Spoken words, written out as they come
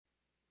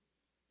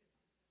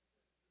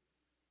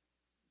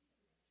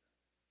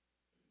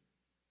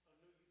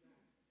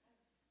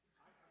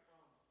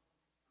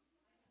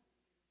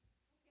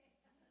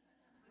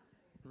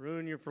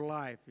Ruin you for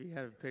life. You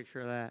had a picture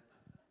of that.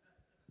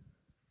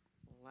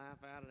 Laugh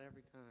at it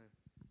every time.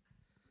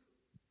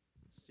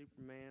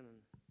 Superman and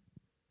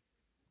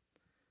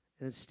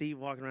then Steve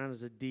walking around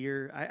as a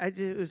deer.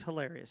 It was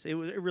hilarious. It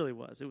really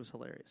was. It was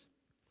hilarious.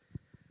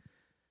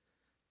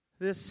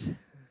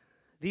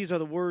 These are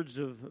the words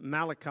of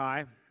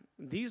Malachi.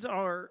 These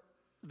are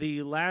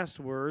the last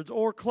words,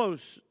 or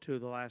close to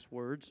the last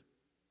words,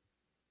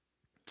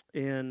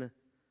 in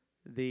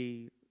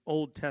the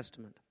Old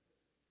Testament,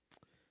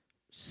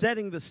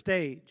 setting the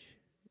stage,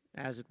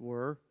 as it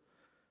were,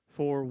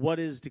 for what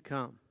is to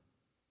come.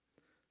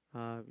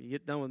 You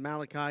get done with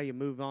Malachi, you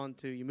move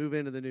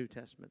into the New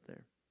Testament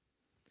there.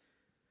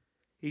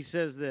 He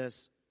says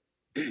this,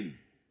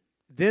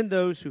 Then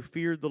those who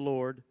feared the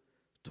Lord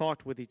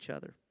talked with each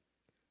other,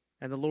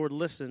 and the Lord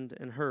listened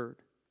and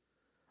heard.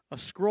 A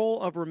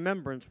scroll of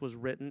remembrance was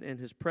written in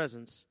his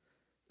presence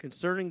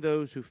concerning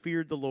those who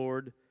feared the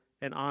Lord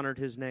and honored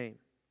his name.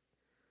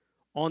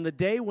 On the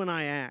day when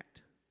I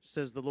act,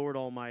 says the Lord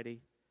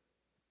Almighty,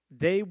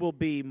 they will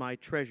be my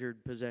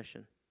treasured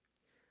possession.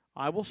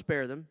 I will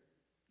spare them,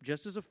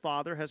 just as a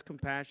father has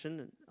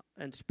compassion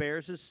and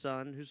spares his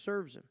son who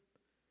serves him.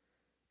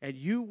 And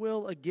you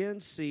will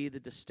again see the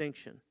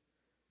distinction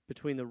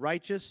between the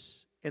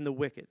righteous and the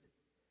wicked,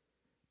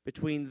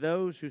 between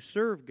those who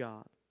serve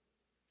God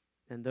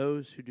and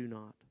those who do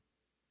not.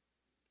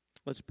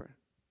 Let's pray.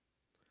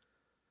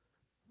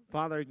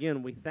 Father,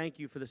 again, we thank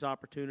you for this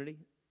opportunity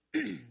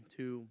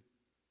to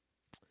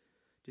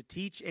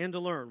teach and to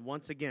learn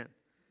once again.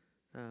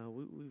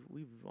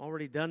 We've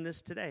already done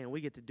this today, and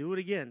we get to do it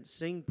again,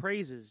 sing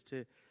praises,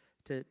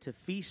 to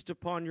feast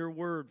upon your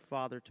word,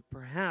 Father, to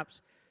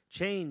perhaps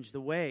change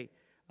the way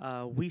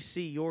we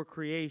see your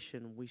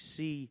creation, we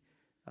see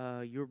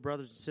your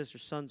brothers and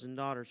sisters, sons and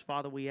daughters.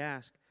 Father, we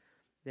ask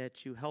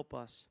that you help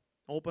us,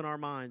 open our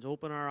minds,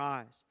 open our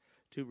eyes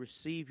to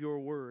receive your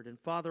word. And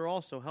Father,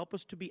 also help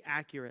us to be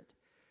accurate,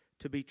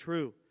 to be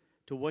true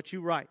to what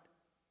you write,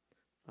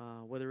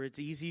 whether it's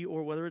easy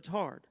or whether it's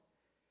hard,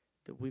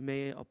 that we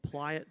may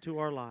apply it to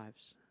our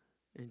lives.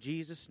 In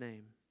Jesus'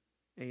 name,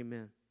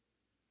 amen.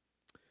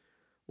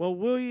 Well,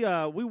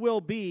 we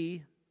will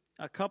be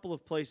a couple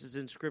of places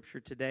in Scripture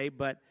today,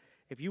 but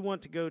if you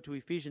want to go to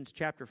Ephesians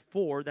chapter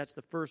 4, that's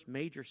the first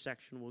major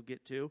section we'll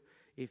get to,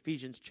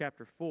 Ephesians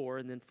chapter 4,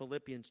 and then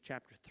Philippians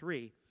chapter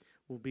 3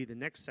 will be the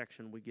next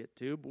section we get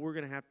to, but we're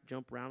going to have to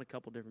jump around a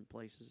couple different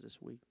places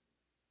this week.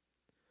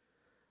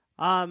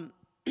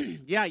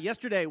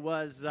 Yesterday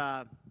was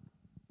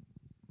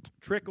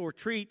trick or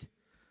treat.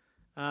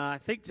 I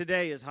think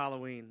today is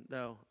Halloween,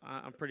 though.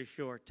 I'm pretty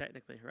sure,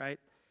 technically, right?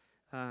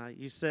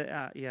 You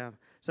said, yeah.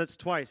 So that's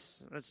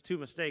twice. That's 2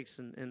 mistakes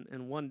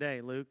in one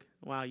day, Luke.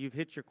 Wow, you've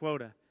hit your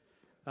quota.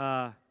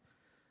 But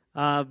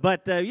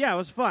it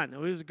was fun. It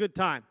was a good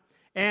time.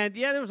 And,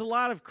 there was a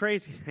lot of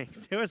crazy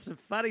things. There was some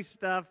funny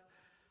stuff.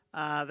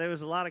 There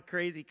was a lot of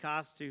crazy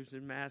costumes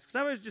and masks.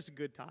 That was just a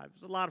good time.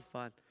 It was a lot of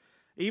fun.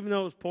 Even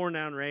though it was pouring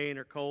down rain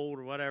or cold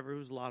or whatever, it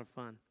was a lot of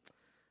fun.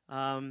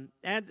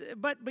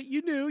 But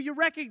you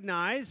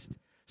recognized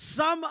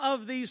some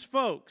of these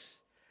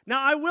folks.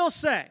 Now, I will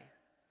say,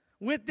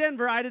 with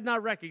Denver, I did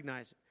not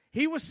recognize him.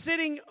 He was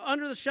sitting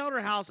under the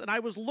shelter house, and I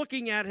was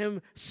looking at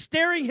him,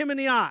 staring him in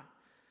the eye,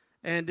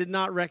 and did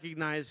not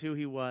recognize who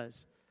he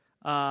was.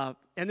 And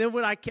then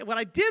when I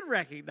did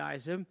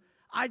recognize him,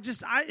 I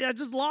just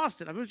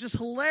lost it. It was just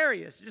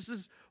hilarious, just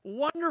this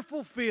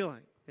wonderful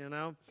feeling,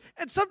 And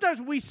sometimes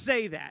we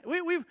say that.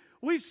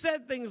 We've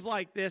said things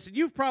like this, and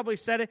you've probably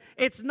said it.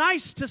 It's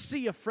nice to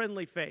see a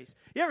friendly face.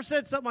 You ever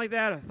said something like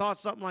that or thought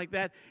something like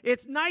that?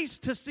 It's nice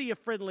to see a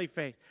friendly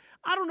face.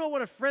 I don't know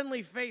what a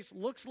friendly face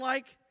looks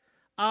like.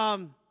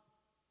 I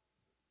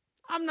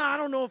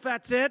don't know if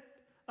that's it.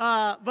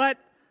 But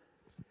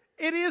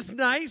it is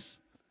nice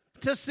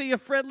to see a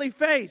friendly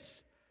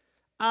face.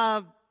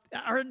 Or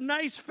a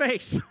nice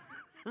face,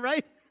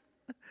 right?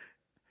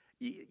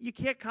 You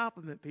can't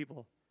compliment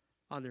people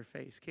on their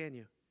face, can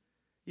you?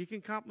 You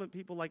can compliment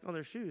people like on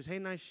their shoes. Hey,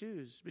 nice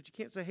shoes. But you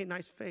can't say, hey,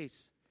 nice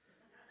face.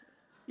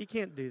 You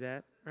can't do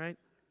that, right?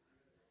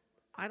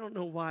 I don't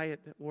know why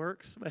it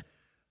works, but,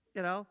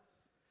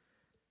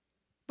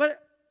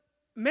 But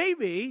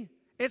maybe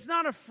it's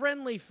not a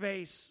friendly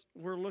face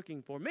we're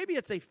looking for. Maybe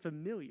it's a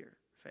familiar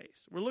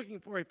face. We're looking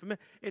for a familiar.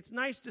 It's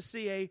nice to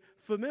see a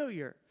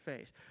familiar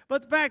face.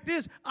 But the fact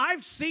is,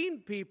 I've seen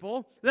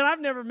people that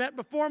I've never met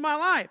before in my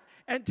life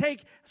and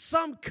take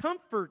some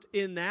comfort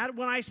in that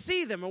when I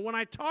see them or when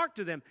I talk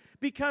to them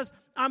because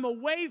I'm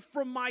away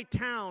from my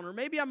town or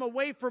maybe I'm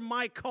away from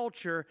my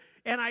culture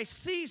and I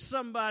see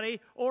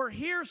somebody or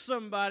hear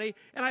somebody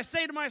and I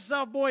say to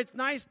myself, boy, it's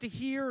nice to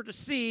hear or to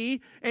see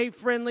a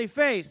friendly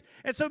face.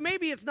 And so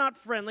maybe it's not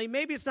friendly,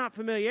 maybe it's not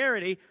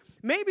familiarity.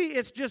 Maybe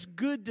it's just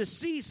good to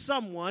see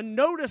someone,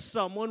 notice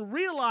someone,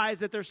 realize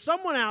that there's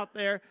someone out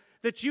there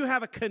that you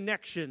have a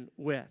connection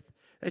with.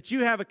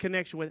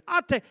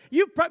 I'll tell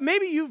you,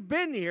 maybe you've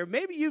been here.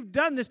 Maybe you've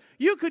done this.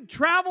 You could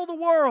travel the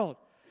world.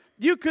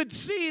 You could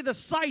see the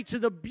sights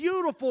and the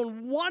beautiful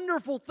and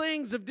wonderful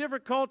things of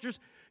different cultures.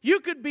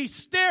 You could be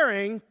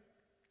staring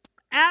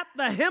at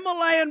the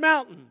Himalayan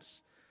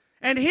mountains.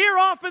 And here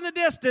off in the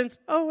distance,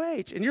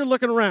 OH. And you're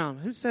looking around.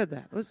 Who said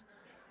that?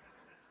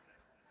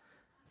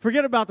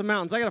 Forget about the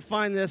mountains. I got to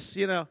find this,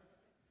 And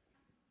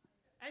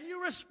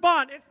you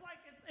respond.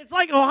 It's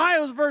like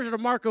Ohio's version of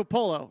Marco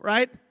Polo,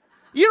 right?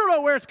 You don't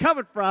know where it's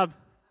coming from.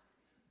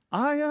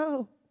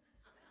 I-O.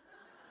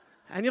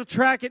 And you'll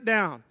track it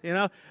down,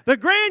 The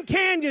Grand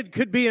Canyon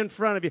could be in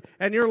front of you,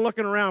 and you're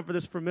looking around for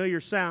this familiar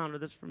sound or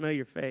this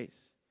familiar face.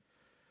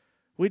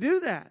 We do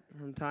that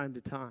from time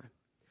to time.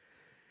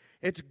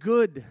 It's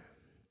good.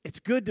 It's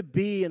good to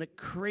be in a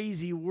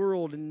crazy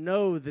world and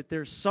know that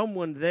there's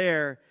someone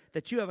there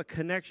that you have a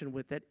connection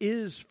with that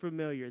is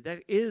familiar,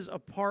 that is a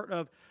part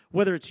of,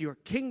 whether it's your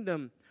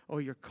kingdom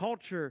or your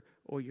culture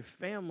or your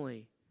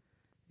family.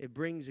 It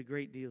brings a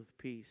great deal of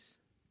peace.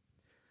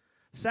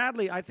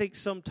 Sadly, I think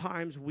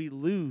sometimes we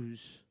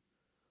lose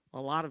a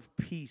lot of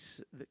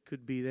peace that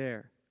could be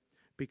there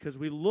because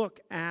we look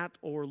at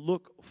or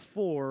look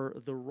for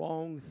the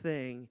wrong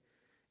thing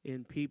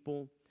in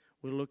people.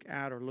 We look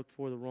at or look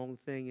for the wrong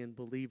thing in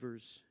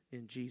believers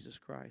in Jesus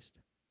Christ.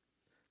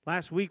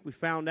 Last week we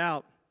found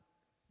out,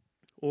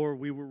 or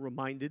we were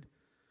reminded,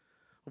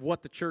 of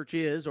what the church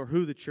is or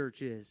who the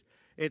church is.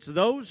 It's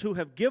those who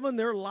have given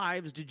their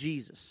lives to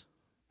Jesus.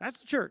 That's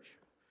the church.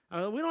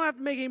 We don't have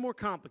to make it any more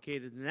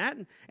complicated than that.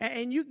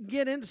 And you can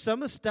get into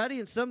some of the study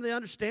and some of the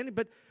understanding,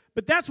 but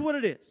that's what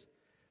it is.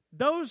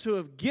 Those who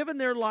have given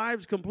their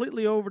lives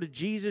completely over to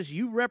Jesus,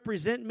 you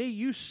represent me,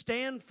 you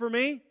stand for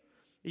me,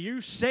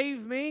 you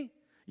save me,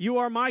 you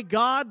are my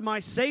God, my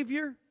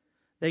Savior.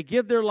 They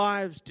give their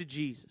lives to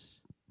Jesus.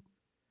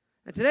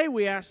 And today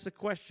we ask the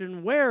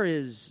question, where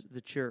is the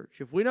church?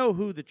 If we know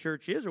who the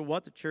church is or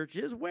what the church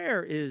is,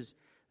 where is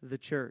the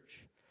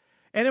church?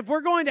 And if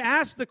we're going to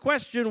ask the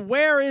question,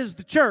 where is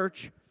the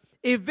church,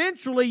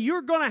 eventually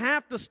you're going to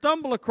have to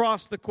stumble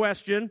across the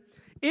question,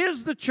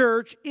 is the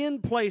church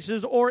in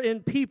places or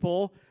in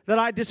people that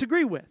I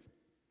disagree with?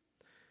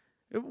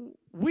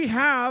 We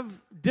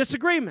have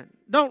disagreement,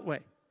 don't we?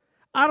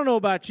 I don't know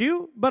about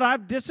you, but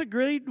I've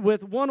disagreed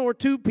with one or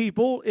two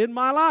people in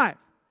my life.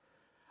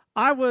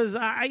 I was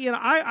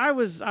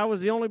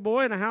the only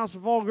boy in a house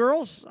of all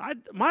girls.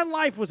 My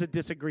life was a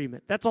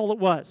disagreement. That's all it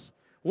was.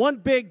 One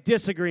big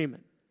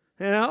disagreement.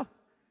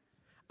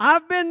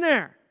 I've been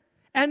there.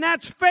 And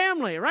that's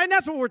family, right? And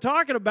that's what we're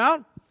talking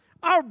about.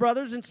 Our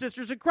brothers and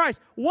sisters in Christ.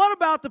 What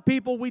about the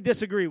people we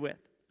disagree with?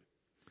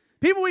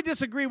 People we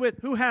disagree with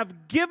who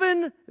have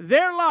given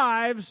their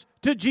lives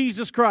to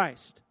Jesus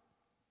Christ.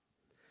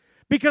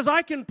 Because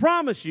I can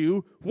promise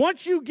you,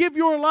 once you give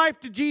your life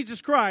to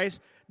Jesus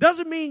Christ,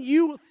 doesn't mean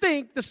you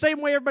think the same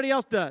way everybody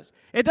else does.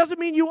 It doesn't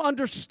mean you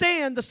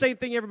understand the same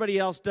thing everybody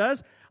else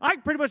does. I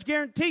pretty much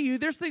guarantee you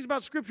there's things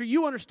about Scripture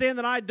you understand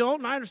that I don't,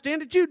 and I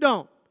understand that you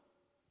don't.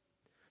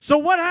 So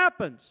what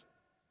happens?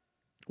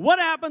 What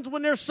happens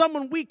when there's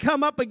someone we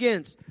come up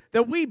against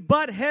that we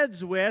butt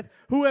heads with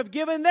who have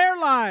given their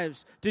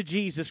lives to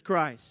Jesus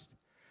Christ?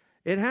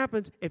 It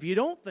happens. If you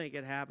don't think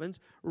it happens,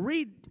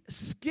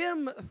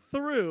 skim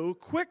through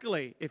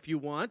quickly, if you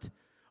want,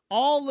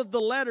 all of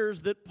the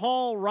letters that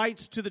Paul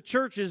writes to the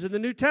churches in the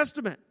New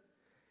Testament.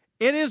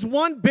 It is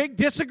one big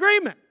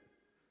disagreement.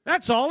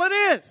 That's all it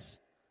is.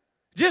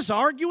 Just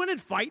arguing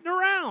and fighting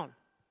around.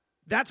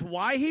 That's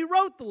why he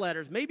wrote the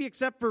letters, maybe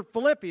except for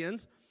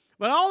Philippians.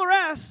 But all the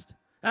rest,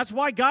 that's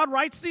why God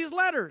writes these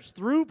letters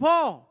through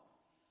Paul.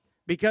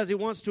 Because he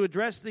wants to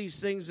address these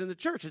things in the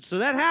church. And so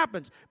that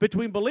happens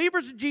between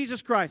believers in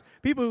Jesus Christ.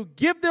 People who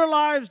give their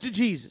lives to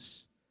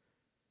Jesus.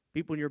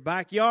 People in your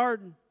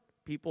backyard.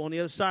 People on the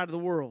other side of the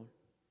world.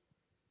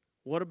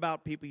 What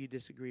about people you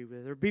disagree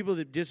with? Or people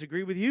that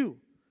disagree with you,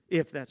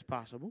 if that's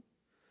possible.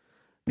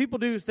 People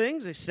do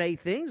things, they say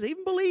things, they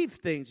even believe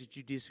things that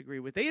you disagree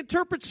with. They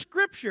interpret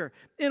Scripture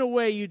in a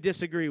way you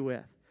disagree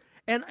with.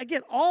 And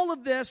again, all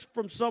of this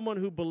from someone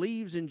who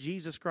believes in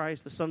Jesus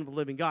Christ, the Son of the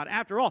living God.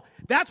 After all,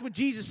 that's what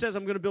Jesus says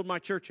I'm going to build my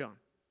church on.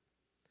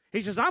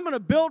 He says, I'm going to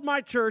build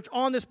my church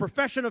on this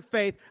profession of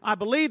faith. I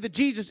believe that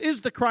Jesus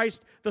is the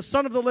Christ, the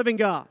Son of the living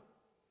God.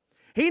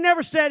 He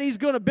never said he's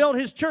going to build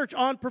his church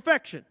on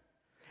perfection.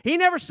 He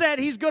never said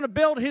he's going to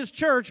build his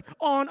church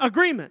on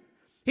agreement.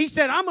 He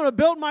said, I'm going to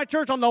build my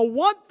church on the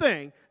one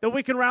thing that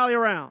we can rally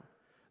around.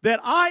 That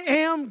I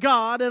am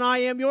God and I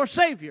am your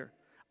Savior.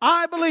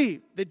 I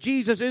believe that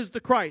Jesus is the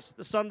Christ,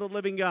 the Son of the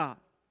living God.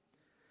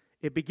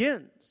 It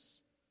begins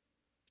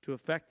to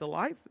affect the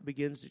life. It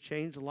begins to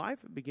change the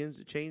life. It begins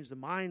to change the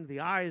mind, the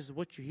eyes,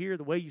 what you hear,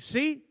 the way you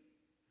see.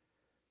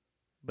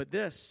 But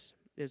this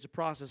is a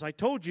process. I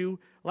told you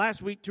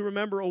last week to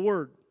remember a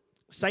word,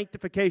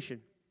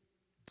 sanctification.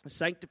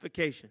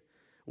 Sanctification.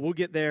 We'll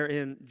get there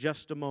in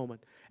just a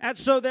moment. And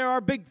so there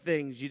are big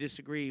things you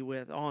disagree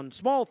with on,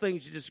 small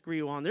things you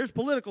disagree on. There's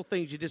political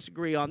things you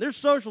disagree on. There's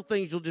social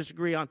things you'll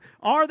disagree on.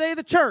 Are they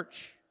the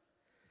church?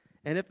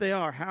 And if they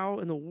are, how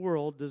in the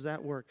world does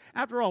that work?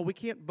 After all, we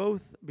can't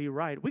both be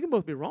right. We can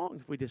both be wrong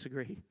if we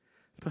disagree.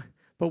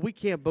 But we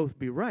can't both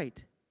be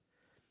right.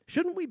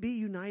 Shouldn't we be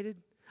united?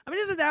 I mean,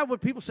 isn't that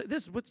what people say?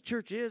 This is what the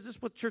church is. This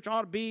is what the church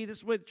ought to be. This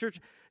is what the church...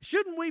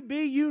 Shouldn't we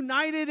be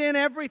united in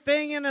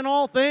everything and in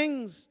all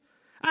things?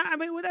 I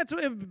mean, well, it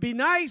would be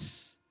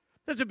nice.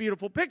 That's a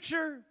beautiful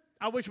picture.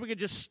 I wish we could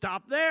just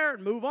stop there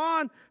and move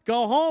on,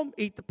 go home,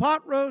 eat the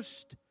pot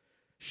roast.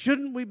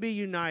 Shouldn't we be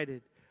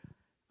united?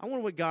 I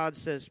wonder what God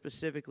says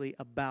specifically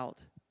about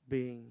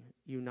being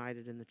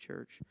united in the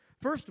church.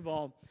 First of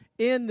all,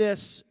 in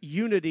this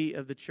unity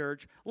of the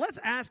church, let's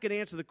ask and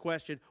answer the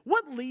question,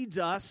 what leads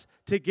us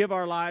to give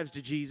our lives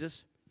to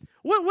Jesus?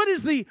 What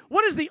is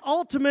the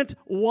ultimate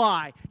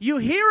why? You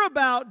hear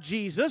about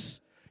Jesus,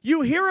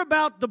 you hear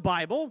about the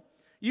Bible,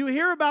 you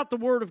hear about the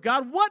Word of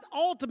God. What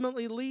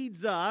ultimately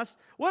leads us,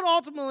 what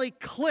ultimately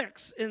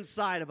clicks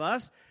inside of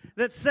us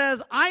that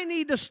says, I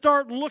need to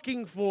start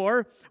looking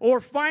for or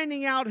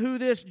finding out who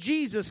this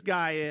Jesus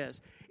guy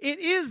is? It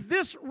is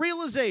this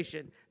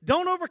realization.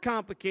 Don't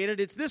overcomplicate it.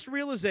 It's this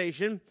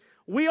realization.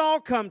 We all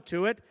come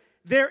to it.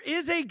 There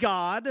is a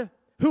God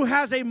who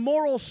has a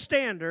moral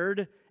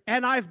standard,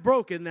 and I've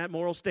broken that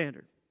moral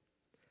standard.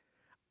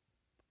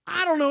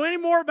 I don't know any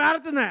more about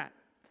it than that.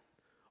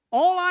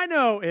 All I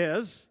know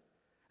is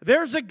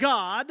there's a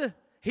God.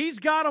 He's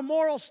got a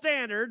moral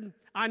standard.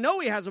 I know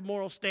he has a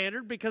moral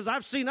standard because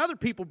I've seen other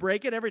people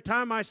break it every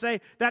time I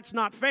say that's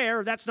not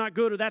fair, or that's not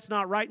good, or that's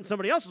not right in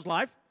somebody else's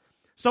life.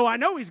 So I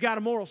know he's got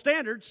a moral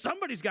standard.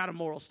 Somebody's got a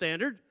moral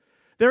standard.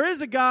 There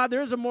is a God,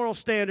 there is a moral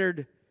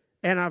standard,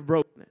 and I've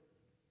broken it.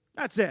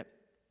 That's it.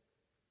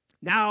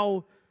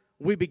 Now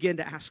we begin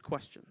to ask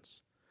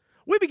questions.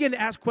 We begin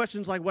to ask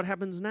questions like, what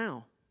happens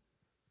now?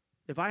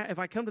 If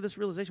I come to this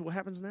realization, what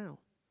happens now?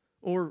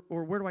 Or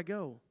where do I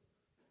go?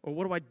 Or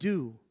what do I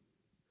do?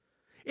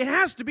 It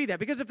has to be that,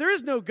 because if there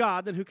is no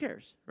God, then who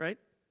cares, right?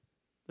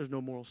 There's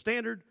no moral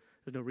standard.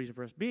 There's no reason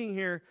for us being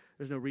here.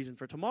 There's no reason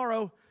for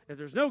tomorrow. If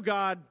there's no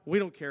God, we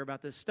don't care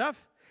about this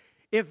stuff.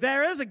 If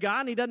there is a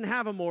God and he doesn't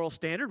have a moral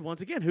standard,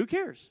 once again, who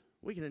cares?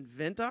 We can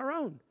invent our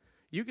own.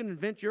 You can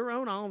invent your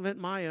own. I'll invent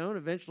my own.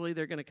 Eventually,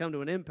 they're going to come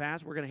to an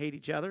impasse. We're going to hate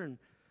each other, and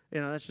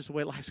that's just the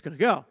way life's going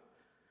to go.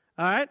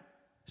 All right?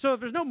 So if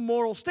there's no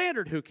moral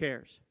standard, who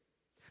cares?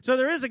 So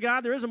there is a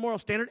God, there is a moral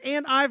standard,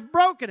 and I've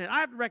broken it.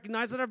 I have to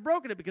recognize that I've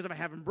broken it, because if I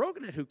haven't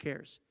broken it, who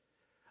cares?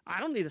 I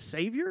don't need a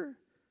Savior.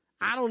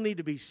 I don't need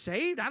to be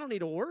saved. I don't need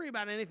to worry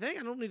about anything.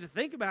 I don't need to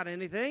think about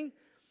anything.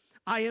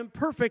 I am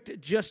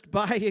perfect just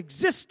by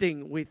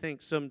existing, we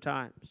think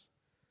sometimes.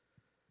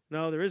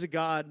 No, there is a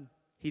God.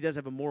 He does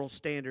have a moral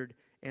standard,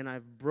 and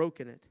I've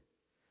broken it.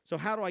 So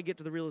how do I get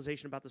to the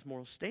realization about this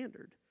moral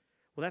standard?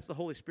 Well, that's the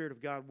Holy Spirit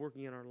of God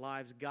working in our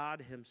lives,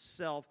 God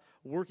himself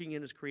working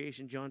in his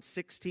creation. John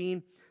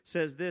 16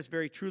 says this,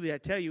 very truly I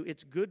tell you,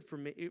 it's good for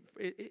me.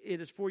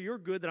 It is for your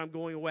good that I'm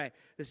going away.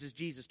 This is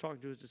Jesus talking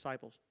to his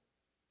disciples.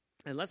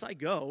 Unless I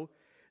go,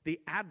 the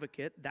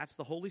advocate, that's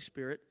the Holy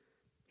Spirit,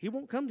 he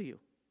won't come to you.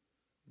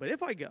 But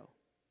if I go,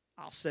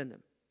 I'll send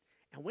him.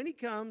 And when he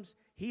comes,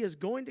 he is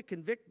going to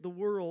convict the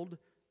world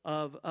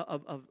of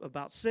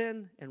about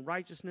sin and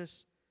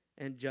righteousness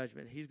and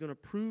judgment. He's going to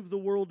prove the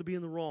world to be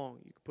in the wrong.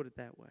 You could put it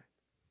that way.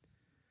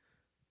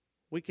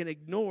 We can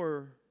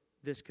ignore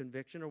this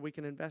conviction, or we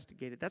can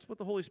investigate it. That's what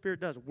the Holy Spirit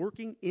does,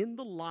 working in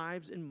the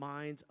lives and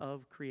minds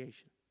of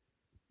creation.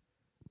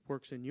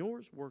 Works in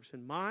yours, works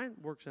in mine,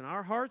 works in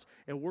our hearts,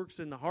 and works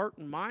in the heart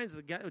and minds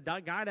of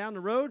the guy down the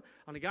road,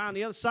 on the guy on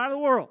the other side of the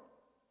world.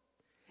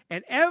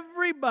 And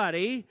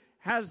everybody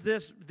has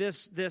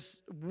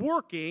this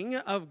working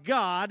of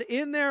God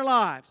in their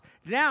lives.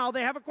 Now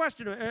they have a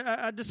question,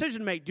 a decision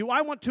to make. Do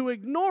I want to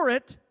ignore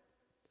it,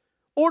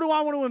 or do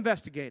I want to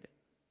investigate it?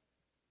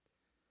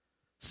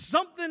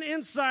 Something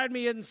inside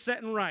me isn't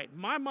setting right.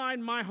 My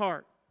mind, my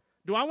heart.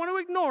 Do I want to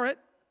ignore it,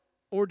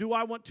 or do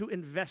I want to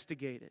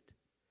investigate it?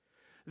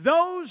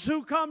 Those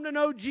who come to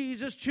know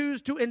Jesus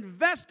choose to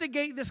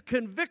investigate this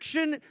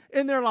conviction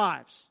in their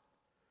lives.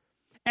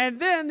 And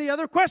then the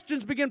other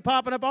questions begin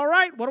popping up. All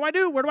right, what do I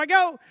do? Where do I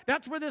go?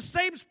 That's where this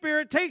same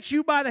Spirit takes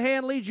you by the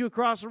hand, leads you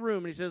across the room.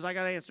 And he says, I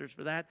got answers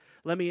for that.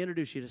 Let me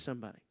introduce you to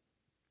somebody.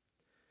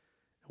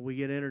 And we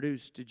get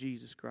introduced to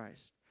Jesus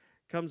Christ.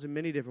 It comes in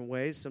many different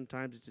ways.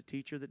 Sometimes it's a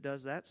teacher that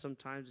does that.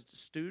 Sometimes it's a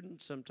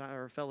student, sometimes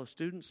or a fellow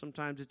student.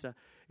 Sometimes it's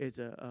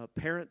a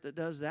parent that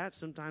does that.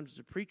 Sometimes it's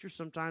a preacher.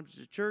 Sometimes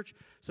it's a church.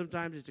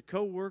 Sometimes it's a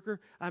co-worker.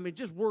 I mean, it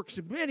just works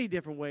in many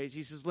different ways.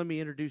 He says, let me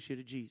introduce you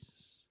to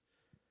Jesus.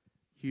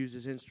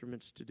 Uses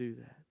instruments to do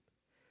that.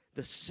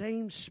 The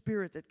same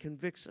Spirit that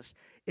convicts us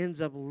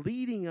ends up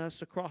leading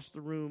us across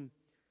the room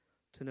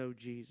to know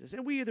Jesus.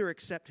 And we either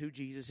accept who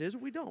Jesus is or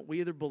we don't.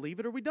 We either believe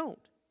it or we don't.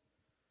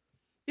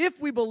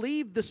 If we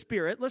believe the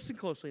Spirit, listen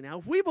closely now,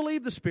 if we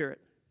believe the Spirit,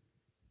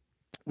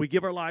 we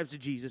give our lives to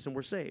Jesus and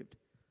we're saved.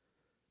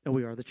 And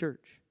we are the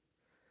church.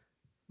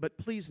 But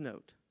please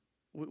note,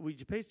 would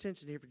you pay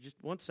attention here for just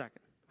 1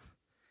 second,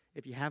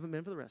 if you haven't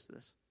been for the rest of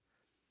this.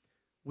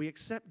 We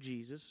accept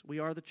Jesus. We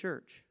are the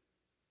church.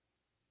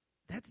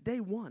 That's day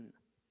one.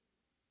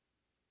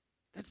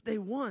 That's day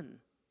one.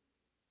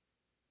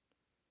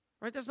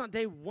 Right? That's not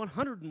day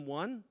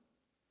 101.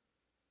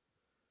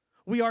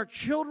 We are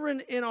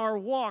children in our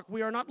walk.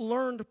 We are not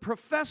learned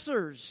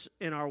professors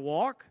in our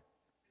walk.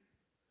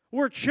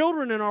 We're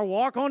children in our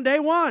walk on day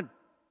one.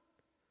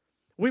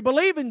 We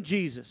believe in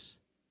Jesus.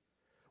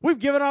 We've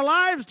given our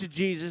lives to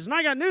Jesus. And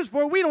I got news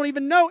for you. We don't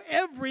even know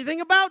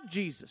everything about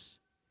Jesus.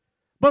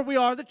 But we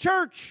are the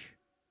church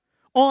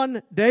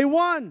on day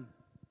one.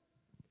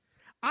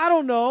 I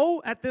don't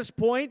know at this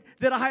point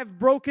that I have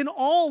broken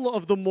all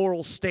of the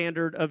moral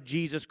standard of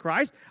Jesus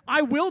Christ.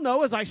 I will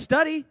know as I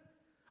study.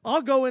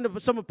 I'll go into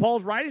some of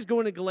Paul's writings, go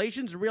into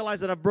Galatians, and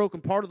realize that I've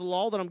broken part of the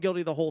law, that I'm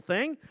guilty of the whole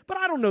thing. But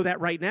I don't know that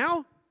right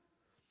now.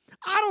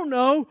 I don't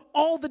know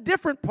all the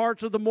different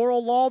parts of the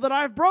moral law that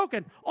I've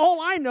broken.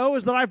 All I know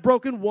is that I've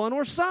broken one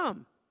or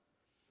some.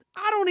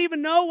 I don't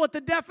even know what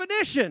the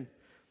definition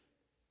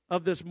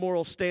of this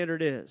moral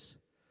standard is.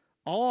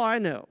 All I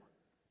know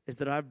is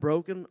that I've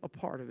broken a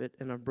part of it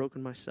and I've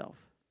broken myself.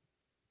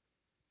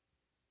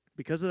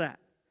 Because of that,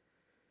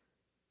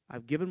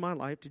 I've given my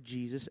life to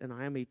Jesus and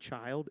I am a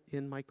child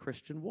in my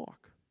Christian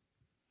walk.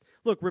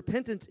 Look,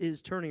 repentance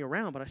is turning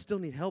around, but I still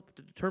need help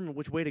to determine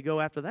which way to go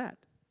after that.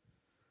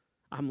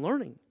 I'm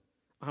learning.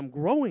 I'm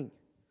growing.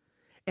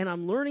 And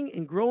I'm learning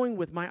and growing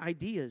with my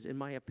ideas and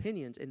my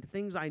opinions and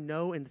things I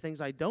know and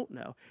things I don't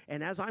know.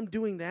 And as I'm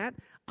doing that,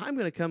 I'm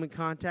going to come in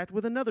contact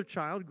with another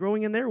child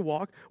growing in their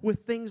walk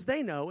with things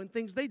they know and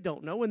things they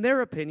don't know and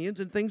their opinions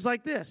and things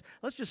like this.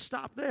 Let's just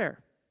stop there.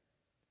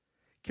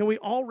 Can we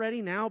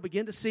already now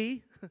begin to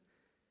see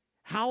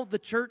how the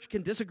church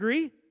can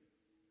disagree?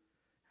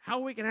 How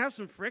we can have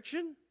some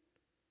friction?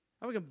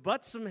 How we can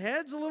butt some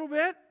heads a little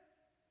bit?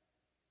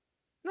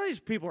 None of these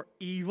people are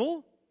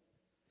evil.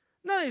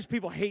 None of these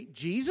people hate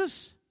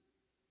Jesus.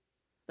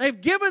 They've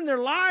given their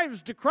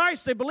lives to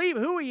Christ. They believe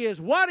who He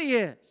is, what He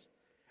is.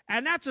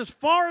 And that's as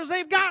far as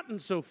they've gotten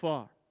so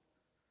far.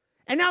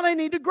 And now they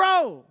need to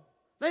grow.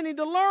 They need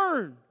to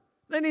learn.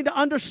 They need to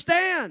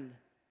understand.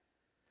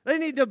 They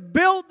need to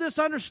build this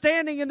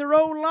understanding in their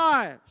own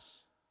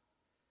lives.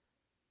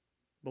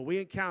 But we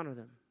encounter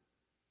them.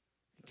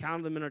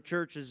 Encounter them in our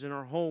churches, in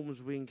our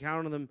homes. We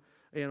encounter them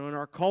in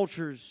our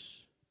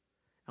cultures.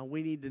 And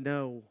we need to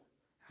know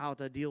how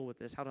to deal with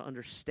this, how to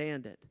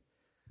understand it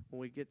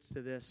when we get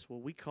to this,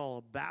 what we call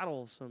a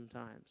battle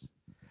sometimes.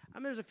 I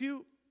mean, there's a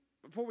few,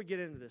 before we get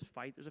into this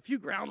fight, there's a few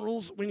ground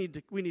rules we need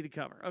to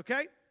cover,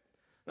 okay?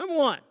 Number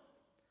one,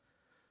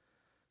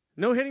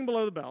 no hitting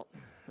below the belt,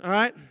 all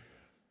right?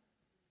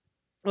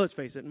 Well, let's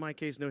face it, in my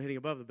case, no hitting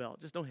above the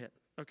belt. Just don't hit,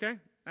 okay?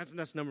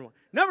 That's number one.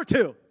 Number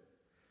two,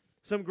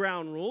 some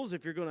ground rules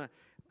if you're going to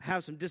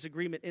have some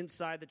disagreement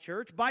inside the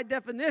church. By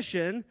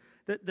definition,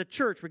 the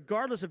church,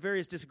 regardless of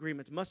various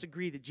disagreements, must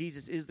agree that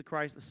Jesus is the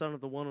Christ, the Son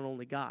of the one and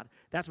only God.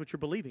 That's what you're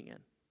believing in.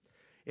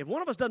 If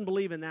one of us doesn't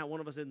believe in that, one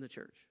of us isn't in the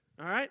church.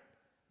 All right?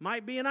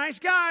 Might be a nice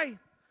guy,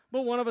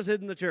 but one of us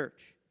isn't in the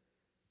church.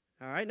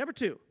 All right? Number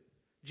two,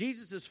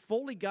 Jesus is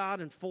fully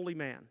God and fully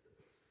man.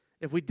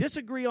 If we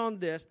disagree on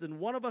this, then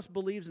one of us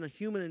believes in a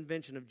human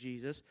invention of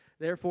Jesus.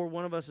 Therefore,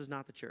 one of us is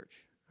not the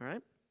church. All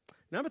right?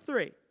 Number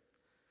three,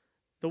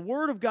 the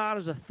Word of God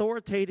is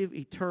authoritative,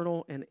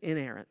 eternal, and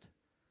inerrant.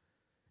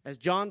 As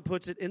John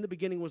puts it, in the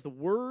beginning was the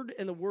Word,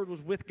 and the Word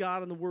was with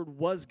God, and the Word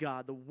was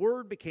God. The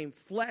Word became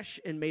flesh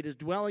and made His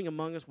dwelling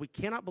among us. We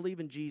cannot believe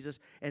in Jesus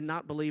and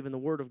not believe in the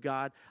Word of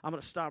God. I'm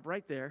going to stop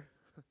right there.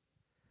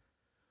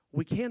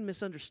 We can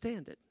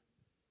misunderstand it.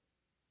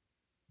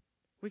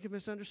 We can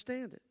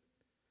misunderstand it.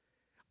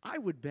 I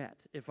would bet,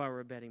 if I were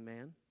a betting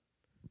man,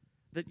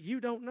 that you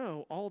don't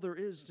know all there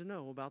is to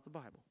know about the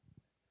Bible.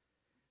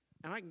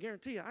 And I can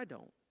guarantee you I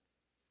don't.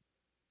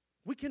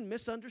 We can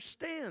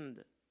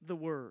misunderstand the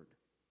Word.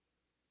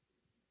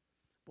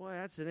 Boy,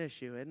 that's an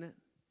issue, isn't it?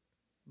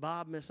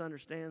 Bob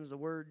misunderstands the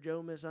Word.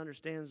 Joe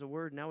misunderstands the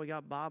Word. Now we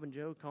got Bob and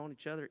Joe calling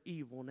each other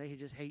evil, and they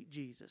just hate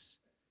Jesus.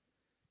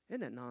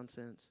 Isn't that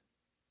nonsense?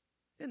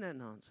 Isn't that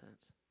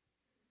nonsense?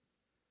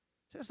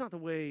 See, that's not the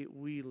way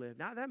we live.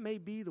 Now, that may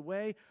be the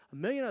way a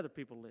million other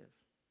people live.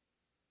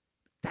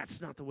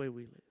 That's not the way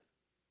we live.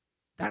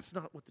 That's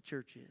not what the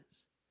church is.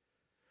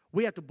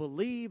 We have to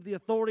believe the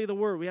authority of the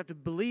Word. We have to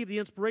believe the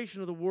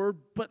inspiration of the Word.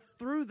 But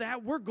through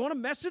that, we're going to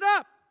mess it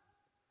up.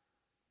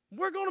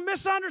 We're going to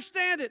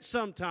misunderstand it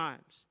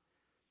sometimes.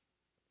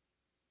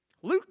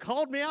 Luke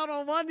called me out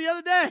on one the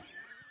other day.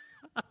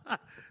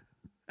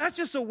 That's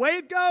just the way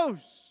it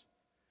goes.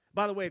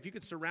 By the way, if you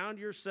could surround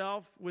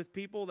yourself with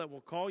people that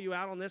will call you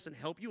out on this and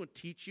help you and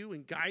teach you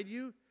and guide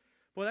you,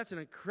 boy, that's an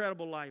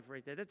incredible life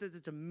right there. That's an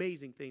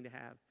amazing thing to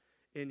have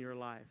in your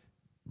life.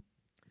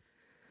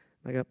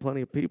 I got plenty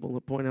of people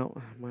that point out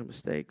my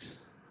mistakes.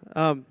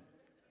 All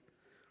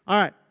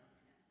right.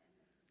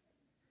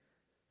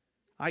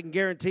 I can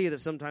guarantee you that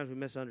sometimes we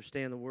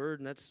misunderstand the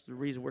Word, and that's the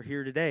reason we're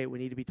here today. We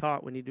need to be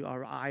taught. We need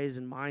our eyes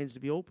and minds to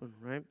be open,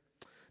 right?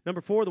 Number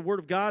 4, the Word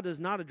of God does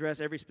not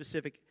address every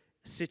specific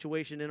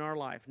situation in our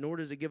life, nor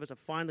does it give us a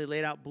finely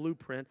laid out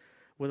blueprint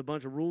with a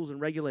bunch of rules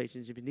and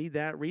regulations. If you need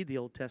that, read the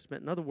Old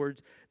Testament. In other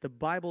words, the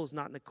Bible is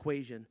not an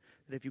equation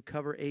that if you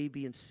cover A,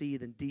 B, and C,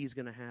 then D is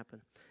going to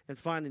happen. And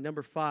finally,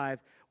 number 5,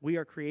 we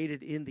are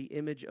created in the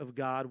image of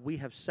God. We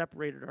have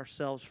separated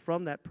ourselves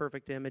from that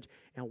perfect image,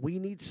 and we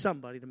need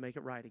somebody to make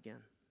it right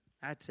again.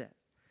 That's it.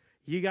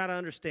 You got to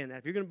understand that.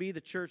 If you're going to be the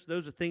church,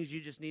 those are things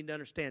you just need to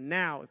understand.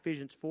 Now,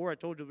 Ephesians 4, I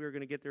told you we were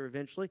going to get there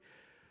eventually.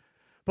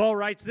 Paul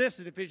writes this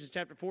in Ephesians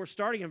chapter 4,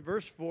 starting in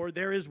verse 4,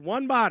 there is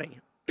one body.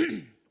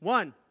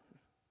 One.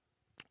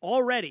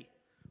 Already,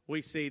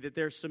 we see that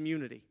there's some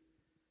unity.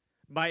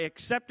 By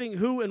accepting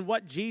who and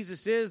what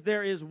Jesus is,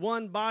 there is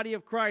one body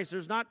of Christ.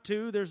 There's not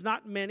two, there's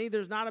not many,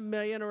 there's not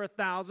 1,000,000 or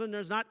 1,000.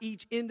 There's not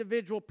each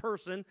individual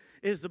person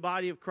is the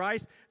body of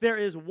Christ. There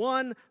is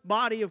one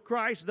body of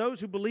Christ, those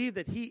who believe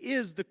that He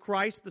is the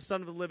Christ, the Son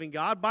of the living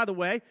God. By the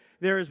way,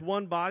 there is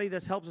one body.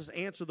 This helps us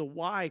answer the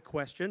why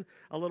question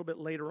a little bit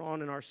later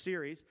on in our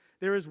series.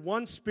 There is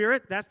one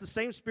Spirit. That's the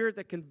same Spirit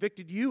that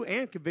convicted you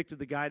and convicted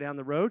the guy down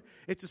the road.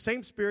 It's the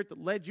same Spirit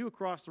that led you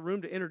across the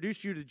room to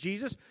introduce you to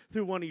Jesus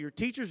through one of your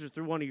teachers or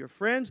through one of your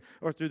friends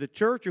or through the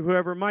church or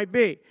whoever it might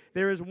be.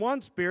 There is one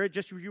Spirit,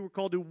 just as you were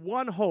called to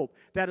one hope.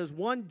 That is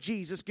one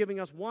Jesus giving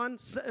us one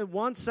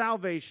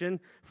salvation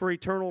for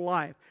eternal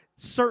life.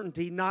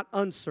 Certainty, not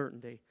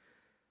uncertainty.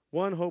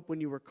 One hope when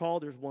you were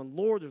called. There's one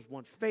Lord, there's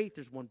one faith,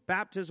 there's one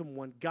baptism,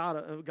 one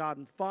God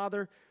and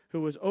Father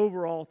who is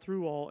over all,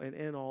 through all, and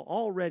in all.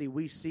 Already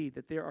we see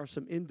that there are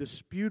some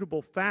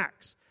indisputable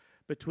facts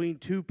between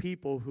two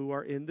people who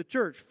are in the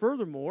church.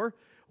 Furthermore,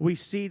 we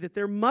see that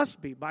there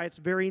must be, by its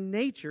very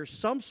nature,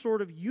 some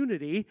sort of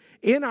unity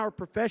in our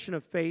profession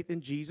of faith in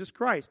Jesus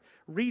Christ.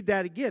 Read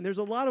that again. There's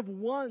a lot of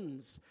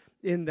ones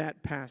in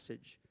that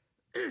passage.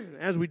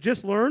 As we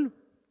just learned,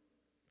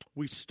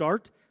 we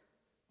start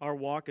our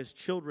walk as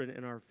children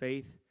in our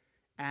faith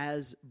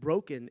as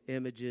broken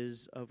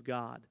images of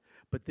God.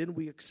 But then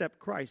we accept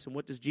Christ, and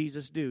what does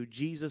Jesus do?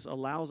 Jesus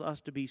allows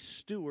us to be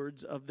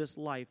stewards of this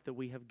life that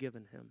we have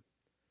given Him.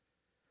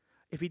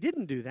 If He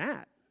didn't do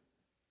that,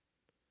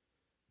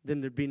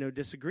 then there'd be no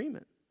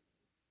disagreement.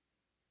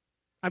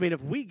 I mean,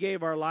 if we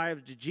gave our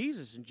lives to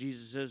Jesus, and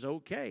Jesus says,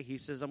 okay, He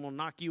says, I'm going to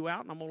knock you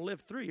out, and I'm going to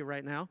live through you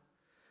right now.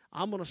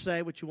 I'm going to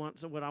say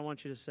what I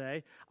want you to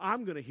say.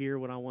 I'm going to hear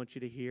what I want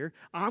you to hear.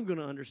 I'm going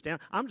to understand.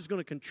 I'm just going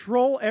to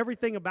control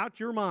everything about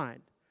your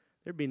mind.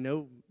 There'd be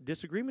no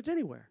disagreements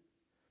anywhere.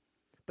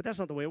 But that's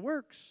not the way it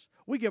works.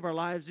 We give our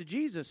lives to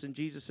Jesus, and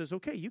Jesus says,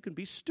 okay, you can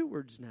be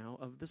stewards now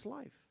of this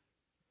life.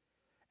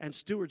 And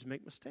stewards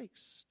make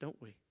mistakes, don't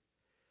we?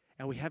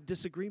 And we have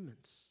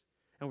disagreements.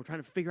 And we're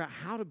trying to figure out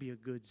how to be a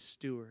good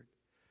steward.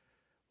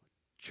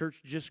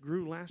 Church just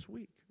grew last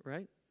week,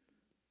 right?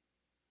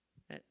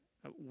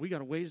 We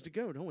got a ways to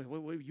go, don't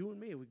we? You and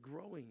me, we're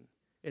growing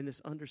in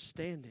this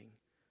understanding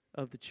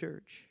of the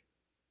church.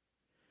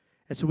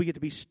 And so we get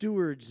to be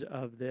stewards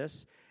of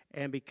this.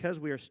 And because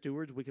we are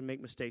stewards, we can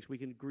make mistakes. We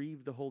can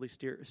grieve the Holy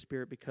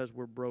Spirit because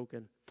we're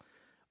broken.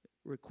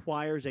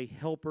 Requires a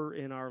helper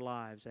in our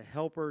lives, a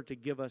helper to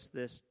give us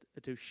this,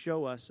 to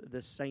show us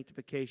this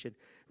sanctification.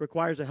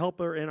 Requires a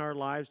helper in our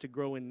lives to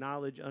grow in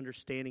knowledge,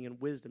 understanding,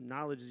 and wisdom.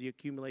 Knowledge is the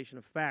accumulation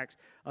of facts,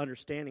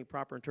 understanding,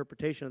 proper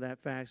interpretation of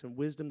that facts, and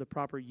wisdom, the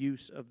proper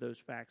use of those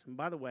facts. And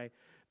by the way,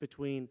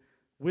 between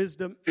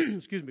wisdom,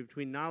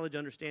 between knowledge,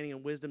 understanding,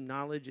 and wisdom,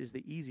 knowledge is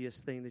the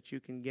easiest thing that you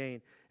can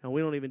gain. And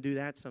we don't even do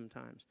that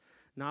sometimes.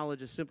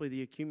 Knowledge is simply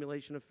the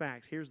accumulation of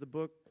facts. Here's the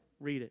book,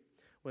 read it.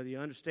 Whether you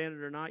understand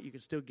it or not, you can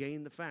still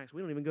gain the facts.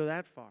 We don't even go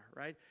that far,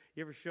 right?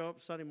 You ever show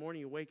up Sunday morning,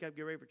 you wake up,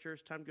 get ready for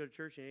church, time to go to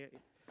church, and you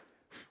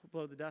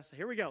blow the dust.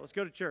 Here we go. Let's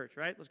go to church,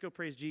 right? Let's go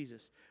praise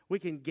Jesus. We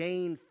can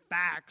gain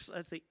facts.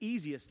 That's the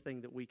easiest thing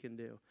that we can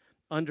do.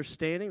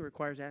 Understanding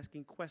requires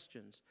asking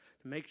questions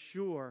to make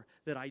sure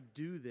that I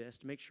do this,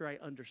 to make sure I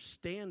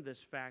understand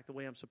this fact the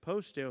way I'm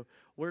supposed to.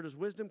 Where does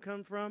wisdom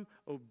come from?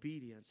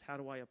 Obedience. How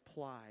do I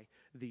apply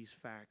these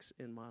facts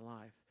in my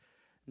life?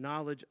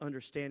 Knowledge,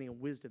 understanding, and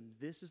wisdom.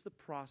 This is the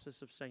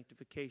process of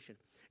sanctification.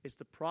 It's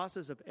the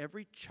process of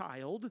every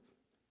child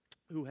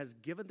who has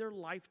given their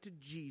life to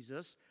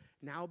Jesus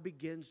now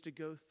begins to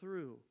go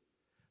through.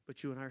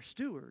 But you and I are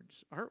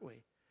stewards, aren't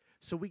we?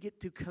 So we get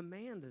to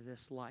command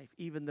this life,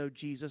 even though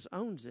Jesus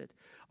owns it.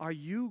 Are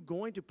you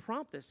going to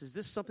prompt this? Is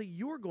this something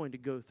you're going to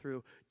go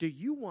through? Do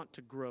you want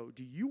to grow?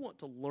 Do you want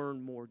to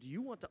learn more? Do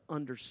you want to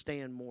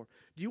understand more?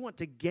 Do you want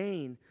to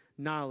gain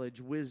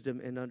knowledge,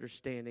 wisdom, and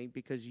understanding?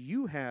 Because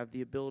you have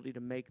the ability to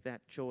make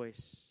that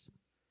choice.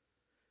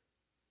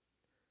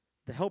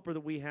 The helper that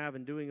we have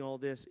in doing all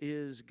this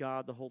is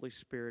God, the Holy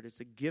Spirit.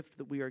 It's a gift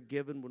that we are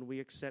given when we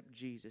accept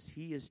Jesus.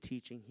 He is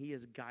teaching. He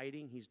is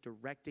guiding. He's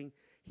directing.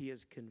 He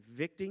is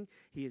convicting.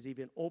 He is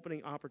even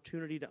opening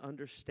opportunity to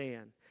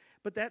understand.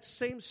 But that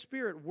same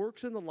Spirit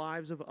works in the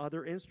lives of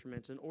other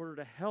instruments in order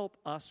to help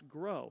us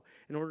grow.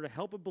 In order to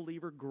help a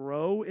believer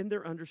grow in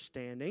their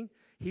understanding,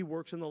 He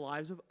works in the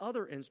lives of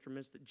other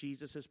instruments that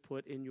Jesus has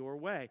put in your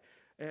way.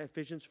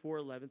 Ephesians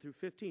 4:11 through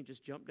 15.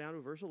 Just jump down to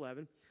verse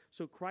 11.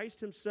 So Christ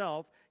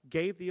Himself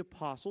gave the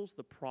apostles,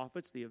 the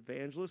prophets, the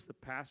evangelists, the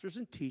pastors,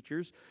 and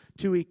teachers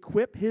to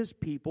equip His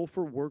people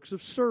for works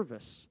of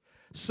service,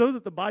 so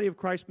that the body of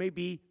Christ may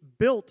be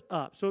built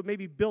up. So it may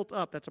be built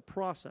up. That's a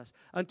process.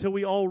 Until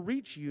we all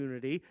reach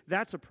unity,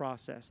 that's a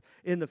process.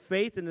 In the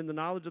faith and in the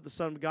knowledge of the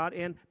Son of God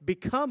and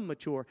become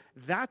mature,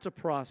 that's a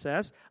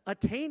process.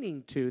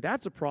 Attaining to,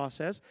 that's a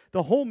process.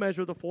 The whole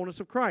measure of the fullness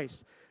of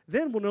Christ.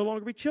 Then we'll no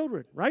longer be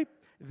children, right?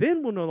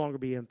 Then we'll no longer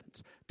be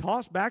infants.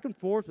 Tossed back and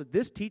forth with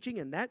this teaching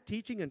and that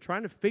teaching and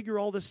trying to figure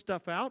all this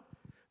stuff out.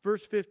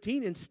 Verse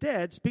 15,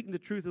 instead, speaking the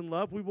truth in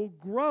love, we will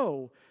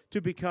grow to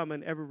become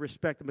in every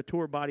respect the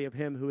mature body of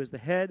Him who is the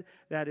head,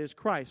 that is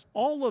Christ.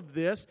 All of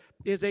this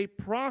is a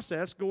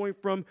process going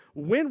from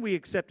when we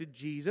accepted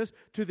Jesus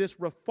to this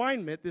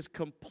refinement, this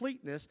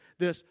completeness,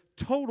 this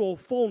total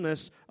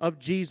fullness of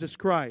Jesus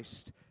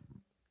Christ.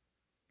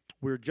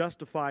 We're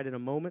justified in a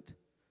moment.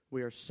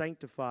 We are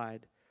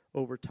sanctified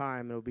over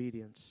time and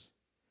obedience.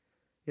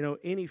 You know,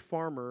 any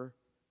farmer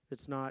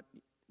that's not,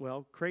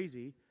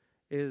 crazy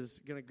is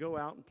going to go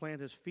out and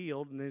plant his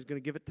field, and he's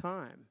going to give it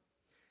time.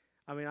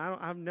 I mean,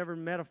 I've never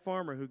met a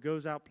farmer who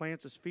goes out,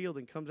 plants his field,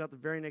 and comes out the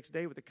very next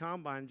day with the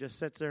combine and just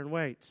sits there and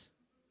waits.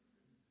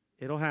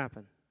 It'll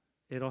happen.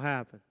 It'll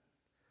happen.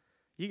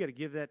 You got to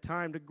give that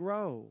time to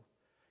grow.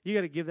 You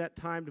got to give that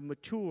time to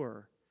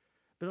mature.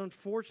 But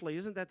unfortunately,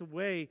 isn't that the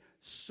way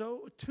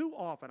too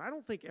often, I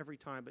don't think every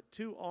time, but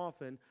too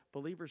often,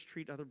 believers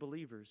treat other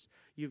believers.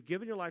 You've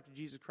given your life to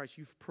Jesus Christ.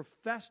 You've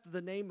professed the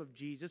name of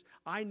Jesus.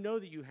 I know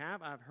that you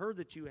have. I've heard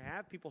that you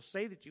have. People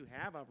say that you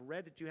have. I've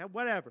read that you have.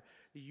 Whatever.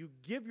 You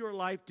give your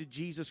life to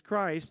Jesus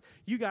Christ.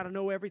 You got to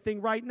know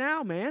everything right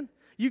now, man.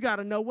 You got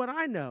to know what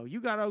I know.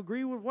 You got to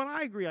agree with what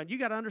I agree on. You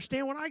got to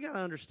understand what I got to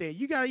understand.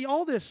 You got to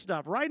all this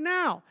stuff right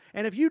now.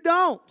 And if you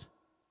don't,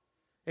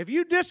 if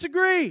you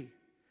disagree,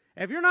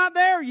 if you're not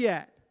there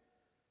yet,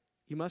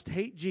 you must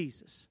hate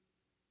Jesus.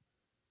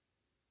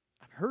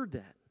 I've heard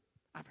that.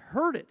 I've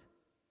heard it.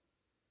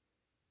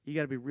 You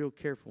got to be real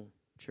careful,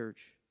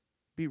 church.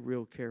 Be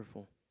real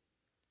careful.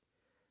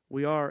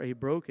 We are a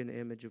broken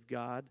image of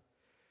God.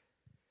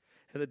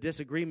 And the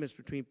disagreements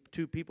between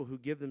two people who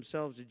give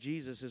themselves to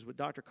Jesus is what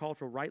Dr.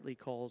 Cottrell rightly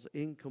calls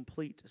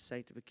incomplete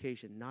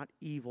sanctification. Not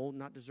evil,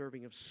 not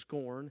deserving of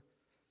scorn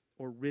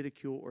or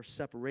ridicule or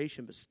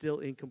separation, but still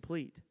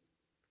incomplete.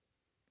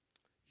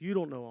 You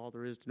don't know all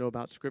there is to know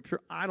about Scripture.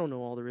 I don't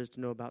know all there is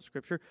to know about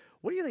Scripture.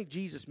 What do you think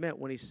Jesus meant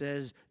when He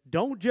says,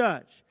 don't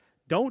judge?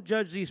 Don't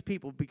judge these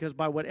people, because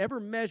by whatever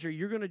measure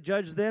you're going to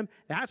judge them,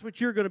 that's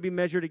what you're going to be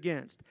measured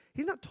against.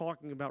 He's not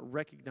talking about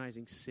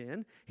recognizing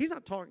sin. He's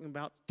not talking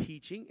about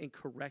teaching and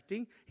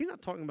correcting. He's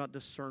not talking about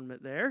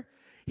discernment there.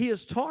 He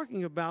is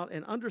talking about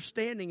an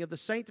understanding of the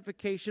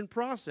sanctification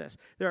process.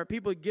 There are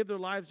people who give their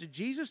lives to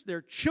Jesus.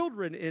 They're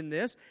children in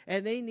this,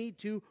 and they need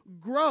to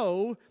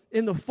grow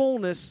in the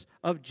fullness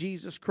of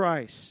Jesus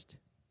Christ.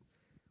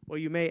 Well,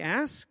 you may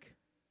ask,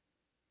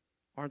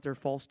 aren't there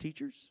false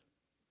teachers?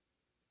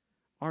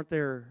 Aren't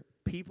there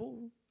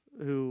people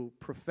who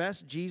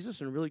profess Jesus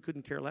and really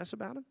couldn't care less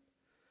about Him?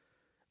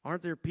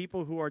 Aren't there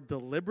people who are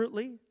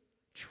deliberately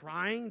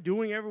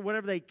doing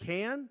whatever they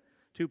can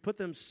to put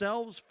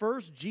themselves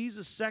first,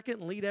 Jesus second,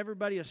 and lead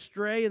everybody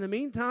astray in the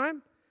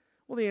meantime?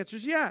 Well, the answer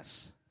is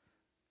yes.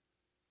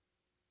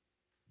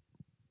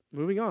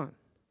 Moving on.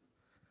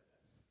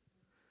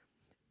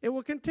 It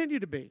will continue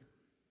to be.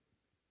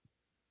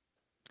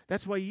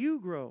 That's why you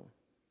grow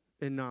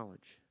in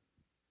knowledge.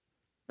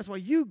 That's why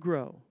you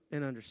grow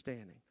in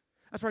understanding.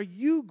 That's why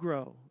you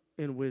grow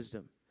in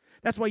wisdom.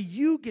 That's why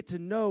you get to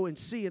know and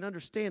see and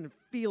understand and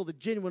feel the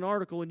genuine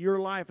article in your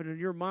life and in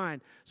your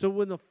mind. So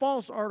when the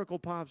false article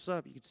pops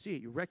up, you can see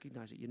it, you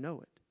recognize it, you know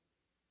it.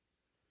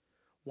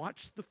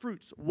 Watch the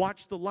fruits,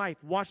 watch the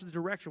life, watch the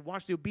direction,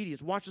 watch the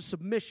obedience, watch the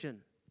submission.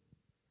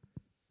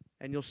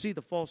 And you'll see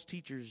the false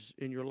teachers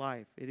in your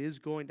life. It is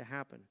going to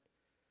happen.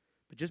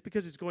 But just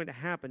because it's going to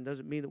happen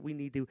doesn't mean that we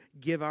need to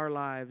give our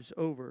lives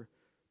over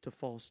to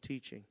false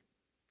teaching.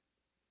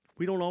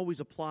 We don't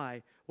always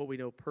apply what we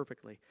know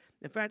perfectly.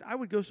 In fact, I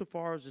would go so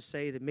far as to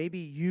say that maybe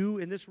you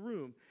in this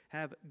room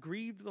have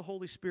grieved the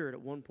Holy Spirit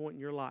at one point in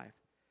your life.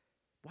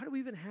 Why do we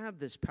even have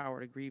this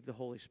power to grieve the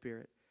Holy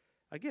Spirit?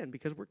 Again,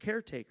 because we're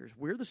caretakers.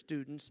 We're the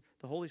students.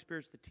 The Holy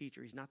Spirit's the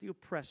teacher. He's not the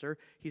oppressor.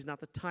 He's not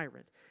the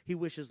tyrant. He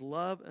wishes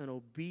love and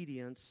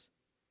obedience,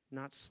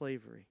 not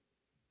slavery.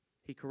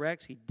 He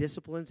corrects, He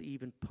disciplines, He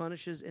even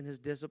punishes in His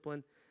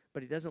discipline,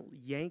 but He doesn't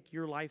yank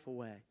your life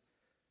away.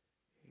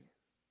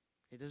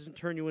 It doesn't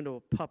turn you into a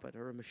puppet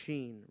or a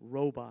machine,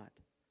 robot.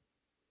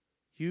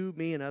 You,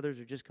 me, and others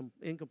are just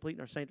incomplete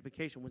in our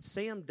sanctification. When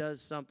Sam does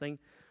something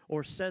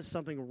or says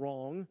something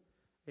wrong,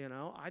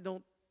 I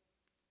don't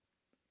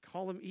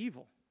call him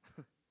evil.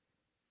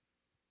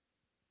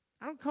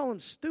 I don't call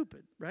him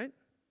stupid, right?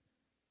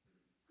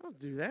 I don't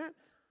do that.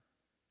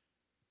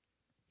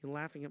 You're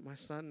laughing at my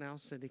son now,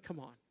 Cindy? Come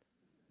on.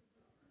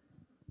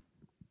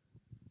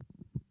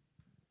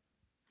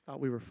 Thought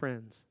we were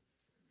friends.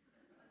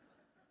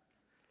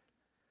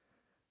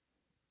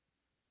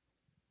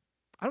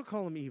 I don't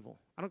call them evil.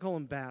 I don't call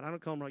them bad. I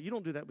don't call them wrong. You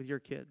don't do that with your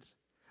kids.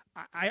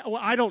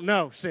 I don't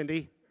know,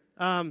 Cindy.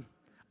 I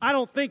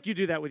don't think you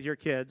do that with your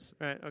kids.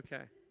 Right,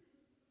 okay.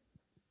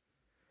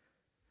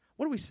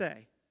 What do we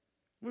say?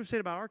 What do we say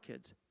about our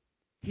kids?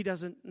 He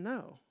doesn't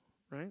know,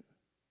 right?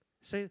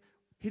 Say,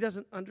 he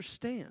doesn't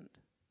understand.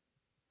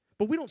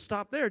 But we don't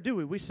stop there, do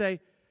we? We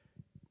say,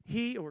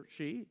 he or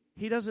she,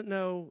 he doesn't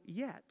know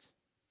yet.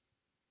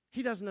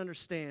 He doesn't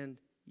understand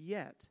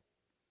yet.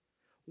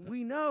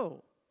 We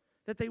know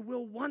that they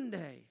will one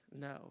day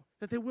know,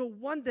 that they will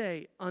one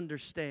day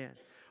understand.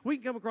 We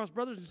can come across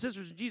brothers and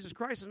sisters in Jesus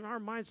Christ and in our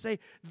minds say,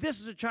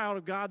 this is a child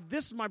of God,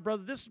 this is my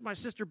brother, this is my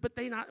sister, but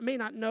they may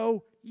not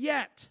know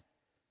yet.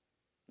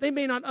 They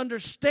may not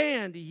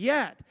understand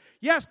yet.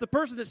 Yes, the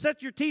person that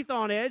sets your teeth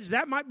on edge,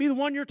 that might be the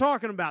one you're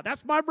talking about.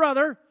 That's my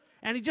brother,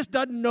 and he just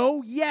doesn't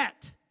know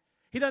yet.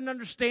 He doesn't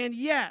understand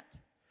yet.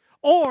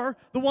 Or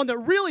the one that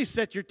really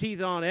sets your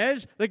teeth on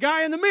edge, the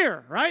guy in the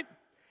mirror, right?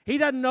 He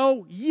doesn't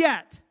know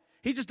yet.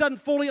 He just doesn't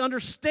fully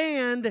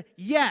understand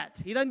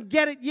yet. He doesn't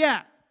get it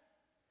yet.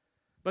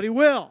 But he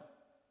will.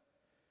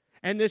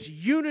 And this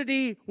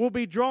unity will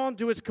be drawn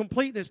to its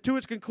completeness, to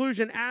its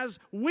conclusion, as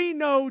we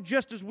know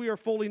just as we are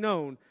fully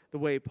known, the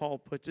way Paul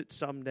puts it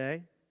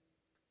someday.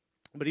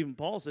 But even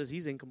Paul says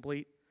he's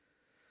incomplete.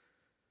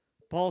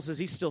 Paul says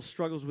he still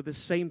struggles with this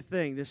same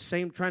thing, this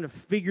same trying to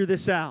figure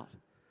this out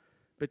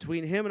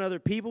between him and other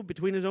people,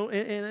 between his own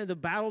and the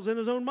battles in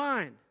his own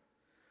mind.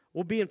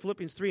 We'll be in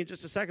Philippians 3 in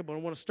just a second, but I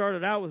want to start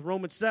it out with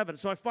Romans 7.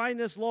 So I find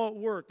this law at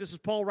work. This is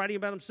Paul writing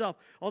about himself.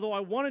 Although I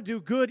want to do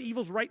good,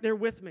 evil's right there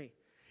with me.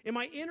 In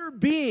my inner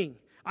being,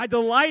 I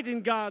delight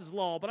in God's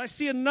law, but I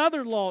see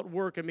another law at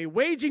work in me,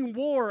 waging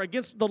war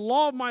against the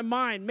law of my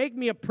mind, make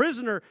me a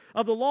prisoner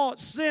of the law of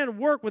sin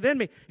work within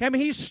me. I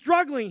mean, he's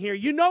struggling here.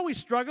 You know he's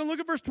struggling. Look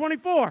at verse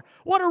 24.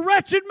 What a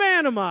wretched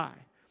man am I.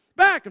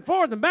 Back and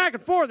forth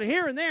and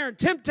here and there, and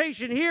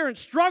temptation here and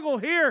struggle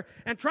here,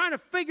 and trying to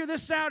figure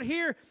this out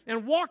here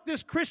and walk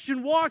this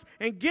Christian walk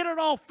and get it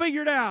all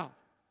figured out.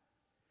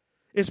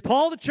 Is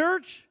Paul the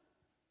church?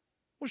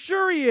 Well,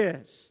 sure he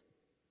is.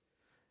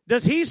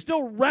 Does he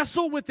still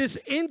wrestle with this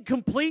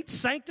incomplete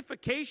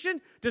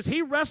sanctification? Does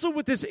he wrestle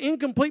with this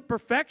incomplete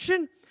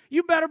perfection?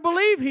 You better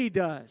believe he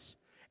does.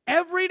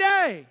 Every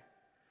day.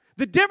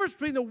 The difference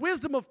between the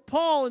wisdom of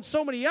Paul and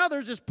so many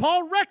others is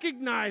Paul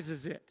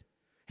recognizes it.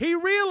 He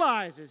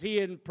realizes he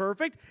isn't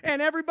perfect,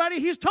 and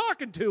everybody he's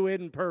talking to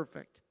isn't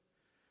perfect.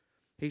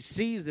 He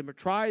sees them or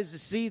tries to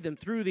see them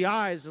through the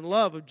eyes and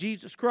love of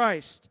Jesus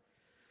Christ.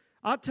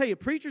 I'll tell you,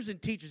 preachers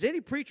and teachers, any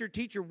preacher or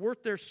teacher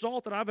worth their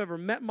salt that I've ever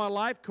met in my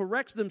life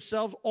corrects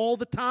themselves all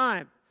the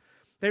time.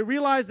 They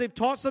realize they've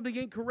taught something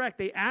incorrect.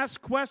 They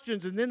ask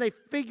questions, and then they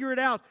figure it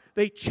out.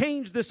 They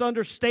change this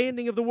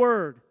understanding of the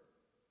Word.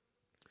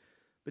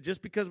 But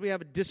just because we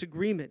have a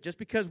disagreement, just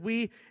because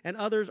we and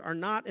others are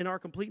not in our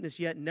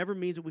completeness yet, never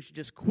means that we should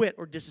just quit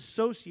or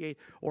disassociate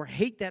or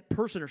hate that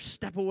person or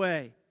step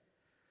away.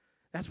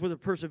 That's where the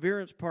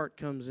perseverance part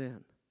comes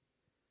in.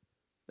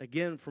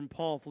 Again, from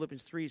Paul,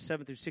 Philippians 3,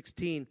 7 through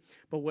 16.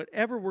 But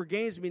whatever were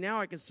gains to me now,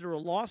 I consider a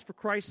loss for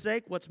Christ's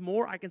sake. What's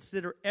more, I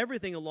consider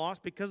everything a loss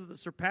because of the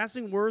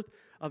surpassing worth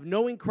of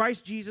knowing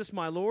Christ Jesus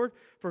my Lord,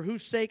 for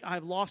whose sake I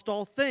have lost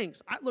all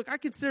things. I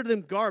consider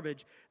them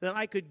garbage, that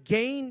I could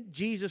gain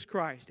Jesus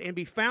Christ and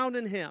be found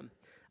in Him.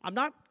 I'm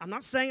not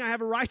saying I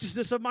have a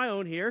righteousness of my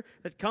own here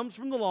that comes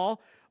from the law,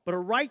 but a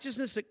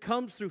righteousness that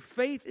comes through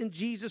faith in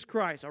Jesus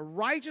Christ. A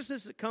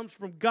righteousness that comes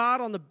from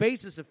God on the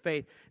basis of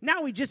faith.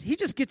 Now he just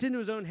gets into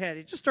his own head.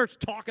 He just starts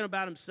talking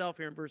about himself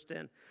here in verse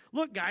 10.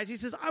 Look, guys, he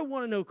says, I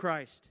want to know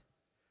Christ.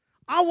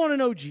 I want to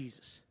know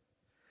Jesus.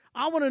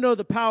 I want to know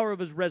the power of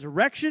His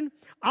resurrection.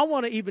 I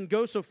want to even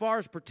go so far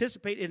as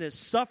participate in His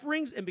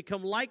sufferings and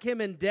become like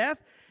Him in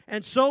death.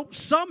 And so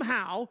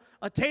somehow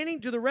attaining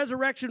to the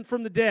resurrection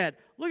from the dead.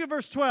 Look at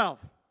verse 12.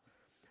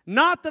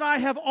 Not that I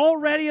have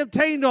already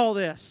obtained all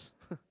this.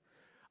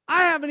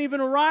 I haven't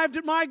even arrived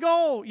at my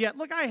goal yet.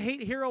 Look, I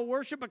hate hero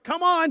worship, but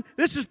come on,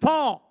 this is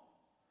Paul.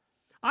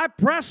 I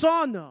press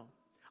on, though.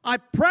 I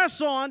press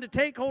on to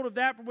take hold of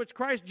that for which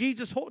Christ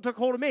Jesus took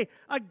hold of me.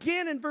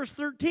 Again in verse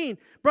 13,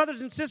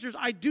 brothers and sisters,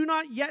 I do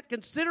not yet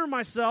consider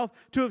myself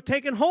to have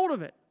taken hold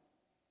of it.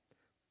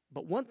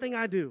 But one thing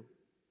I do,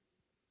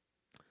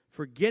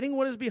 forgetting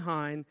what is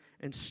behind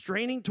and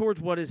straining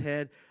towards what is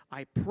ahead,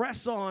 I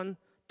press on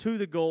to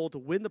the goal to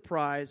win the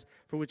prize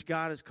for which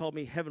God has called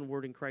me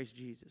heavenward in Christ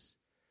Jesus.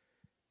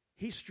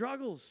 He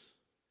struggles.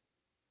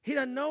 He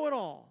doesn't know it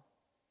all.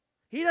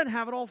 He doesn't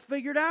have it all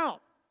figured out.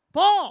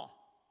 Paul.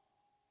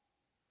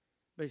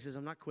 But he says,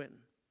 I'm not quitting.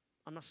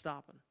 I'm not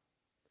stopping.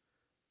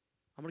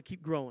 I'm going to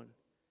keep growing.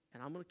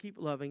 And I'm going to keep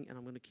loving. And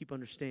I'm going to keep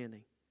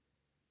understanding.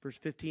 Verse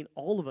 15,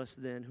 all of us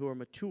then who are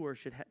mature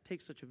should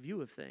take such a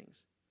view of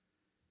things.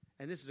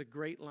 And this is a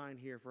great line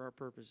here for our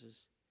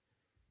purposes.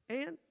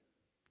 And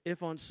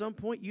if on some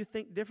point you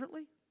think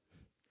differently,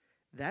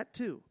 that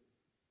too,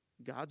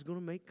 God's going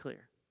to make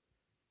clear.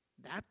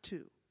 That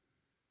too,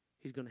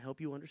 He's going to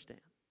help you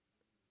understand.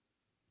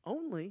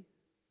 Only,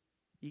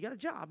 you got a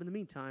job in the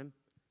meantime.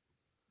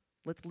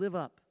 Let's live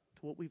up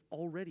to what we've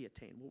already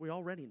attained, what we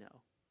already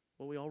know,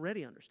 what we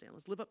already understand.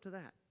 Let's live up to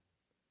that.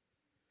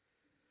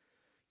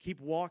 Keep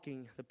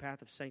walking the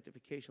path of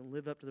sanctification.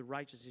 Live up to the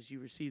righteousness you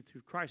received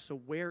through Christ. So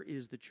where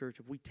is the church?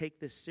 If we take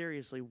this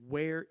seriously,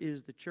 where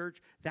is the church?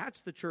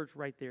 That's the church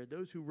right there.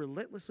 Those who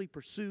relentlessly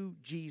pursue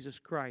Jesus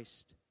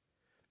Christ.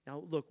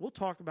 Now, look, we'll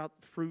talk about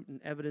fruit and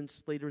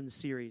evidence later in the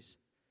series.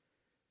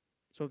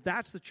 So if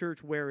that's the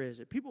church, where is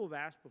it? People have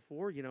asked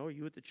before, are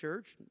you at the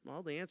church?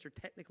 Well, the answer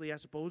technically, I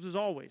suppose, is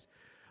always.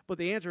 But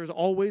the answer is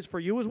always for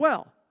you as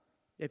well.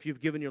 If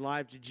you've given your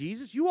life to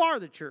Jesus, you are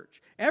the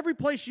church. Every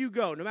place you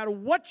go, no matter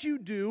what you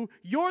do,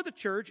 you're the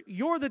church.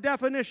 You're the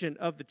definition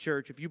of the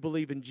church if you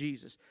believe in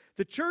Jesus.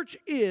 The church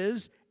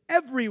is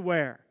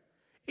everywhere,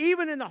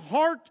 even in the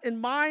heart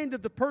and mind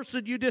of the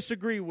person you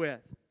disagree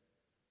with.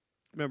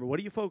 Remember, what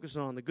are you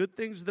focusing on? The good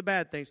things or the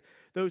bad things?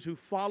 Those who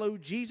follow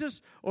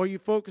Jesus, or are you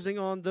focusing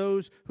on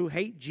those who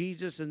hate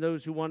Jesus and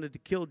those who wanted to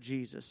kill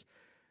Jesus?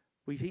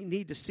 We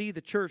need to see the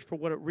church for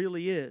what it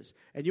really is.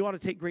 And you ought to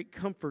take great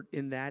comfort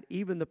in that.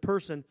 Even the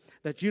person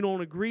that you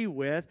don't agree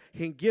with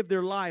can give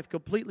their life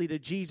completely to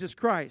Jesus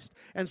Christ.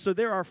 And so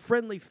there are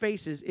friendly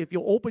faces. If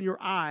you'll open your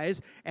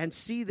eyes and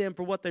see them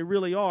for what they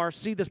really are,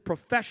 see this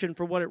profession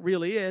for what it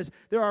really is,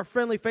 there are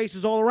friendly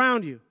faces all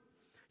around you.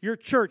 Your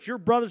church, your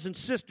brothers and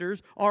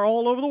sisters are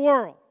all over the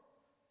world.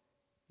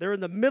 They're in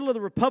the middle of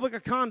the Republic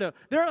of Congo.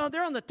 They're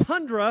on the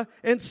tundra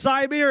in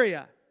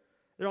Siberia.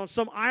 They're on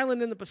some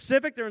island in the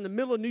Pacific. They're in the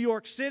middle of New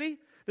York City.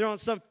 They're on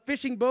some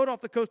fishing boat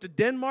off the coast of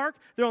Denmark.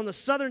 They're on the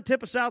southern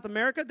tip of South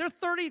America. They're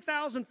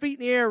 30,000 feet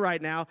in the air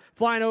right now,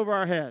 flying over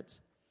our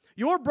heads.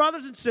 Your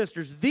brothers and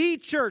sisters, the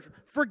church,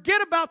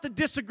 forget about the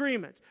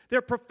disagreements.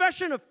 Their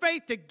profession of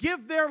faith to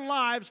give their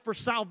lives for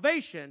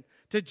salvation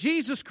to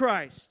Jesus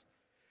Christ.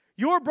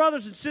 Your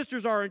brothers and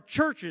sisters are in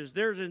churches.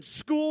 They're in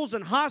schools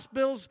and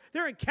hospitals.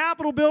 They're in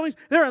Capitol buildings.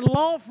 They're in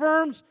law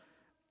firms.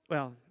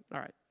 Well, all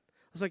right.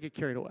 Let's not get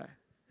carried away.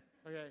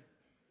 Okay.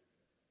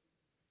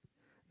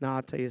 Now,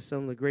 I'll tell you,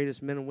 some of the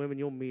greatest men and women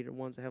you'll meet are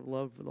ones that have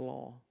love for the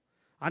law.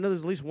 I know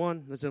there's at least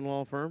one that's in a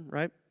law firm,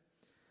 right?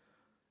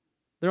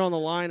 They're on the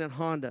line at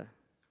Honda.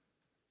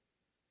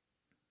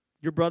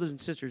 Your brothers and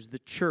sisters, the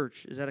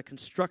church is at a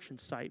construction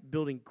site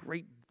building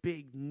great,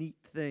 big, neat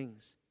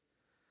things.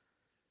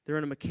 They're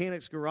in a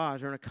mechanic's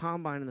garage. They're in a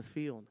combine in the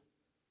field.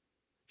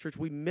 Church,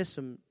 we miss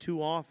them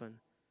too often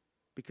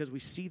because we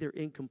see their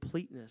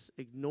incompleteness,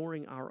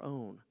 ignoring our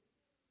own.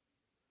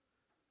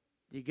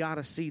 You got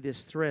to see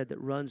this thread that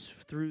runs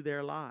through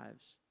their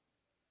lives.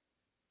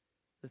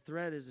 The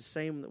thread is the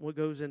same that what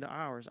goes into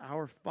ours.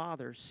 Our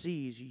Father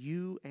sees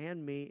you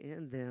and me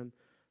and them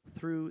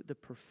through the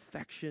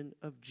perfection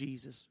of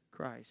Jesus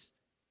Christ.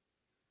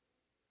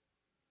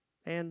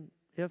 And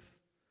if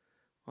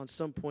on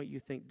some point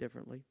you think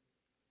differently,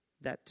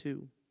 that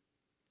too,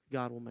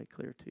 God will make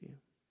clear to you.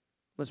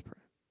 Let's pray.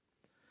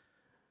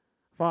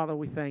 Father,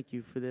 we thank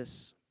you for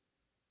this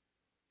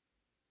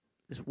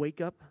wake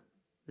up,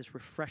 this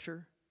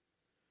refresher.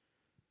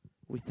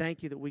 We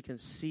thank you that we can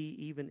see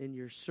even in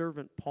your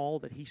servant Paul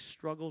that he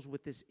struggles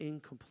with this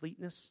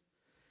incompleteness.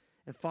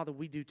 And Father,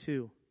 we do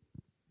too.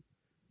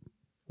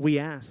 We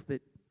ask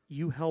that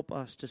you help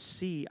us to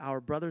see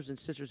our brothers and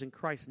sisters in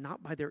Christ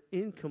not by their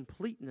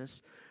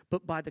incompleteness,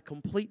 but by the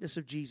completeness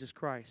of Jesus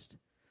Christ.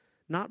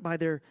 Not by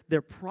their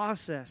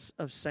process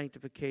of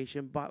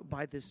sanctification, but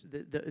by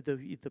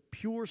the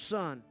pure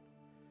Son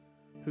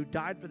who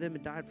died for them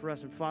and died for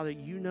us. And Father,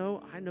 you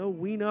know, I know,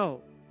 we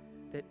know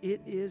that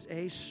it is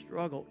a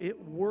struggle.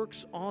 It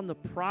works on the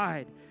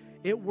pride.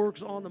 It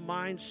works on the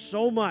mind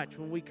so much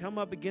when we come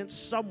up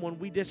against someone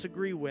we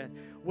disagree with,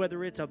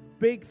 whether it's a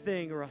big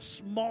thing or a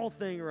small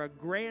thing or a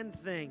grand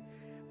thing.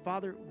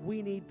 Father,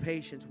 we need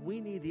patience. We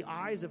need the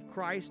eyes of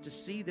Christ to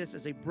see this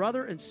as a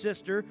brother and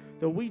sister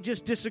that we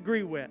just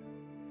disagree with.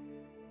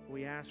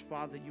 We ask,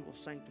 Father, that you will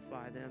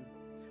sanctify them.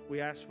 We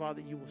ask,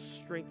 Father, that you will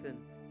strengthen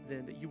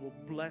them, that you will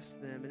bless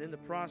them, and in the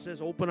process,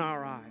 open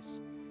our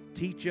eyes.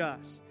 Teach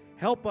us.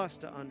 Help us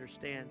to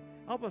understand.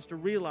 Help us to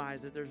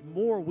realize that there's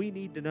more we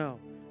need to know,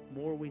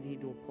 more we need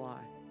to apply.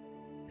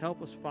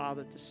 Help us,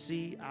 Father, to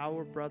see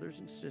our brothers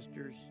and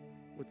sisters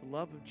with the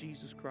love of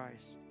Jesus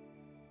Christ.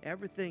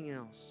 Everything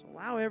else,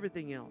 allow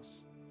everything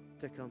else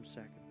to come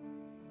second.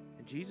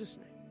 In Jesus'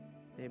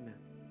 name, amen.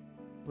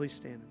 Please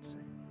stand and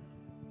sing.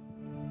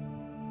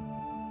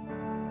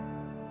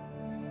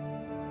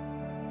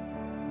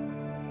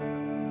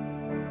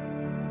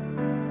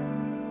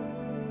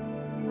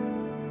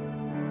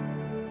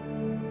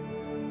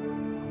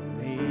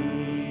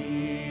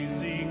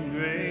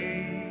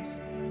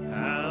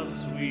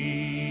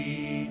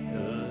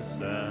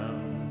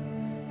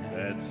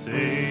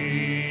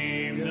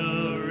 Saved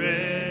a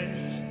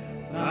wretch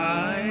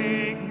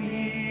like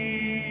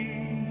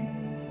me.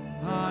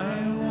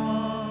 I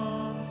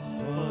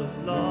once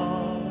was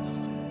lost.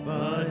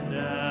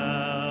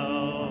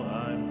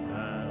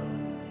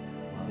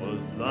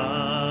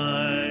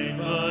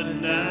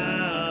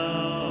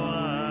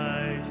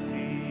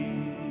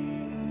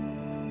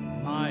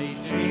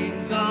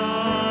 chains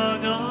are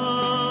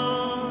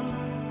gone,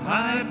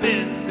 I've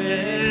been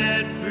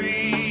set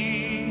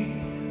free.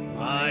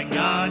 My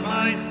God,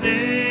 my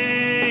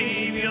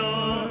Savior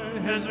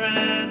has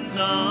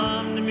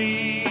ransomed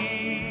me.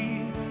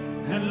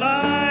 And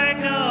like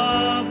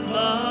a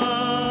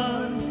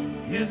flood,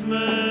 His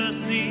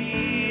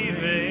mercy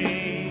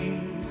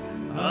reigns,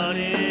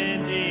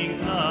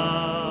 unending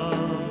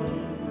love,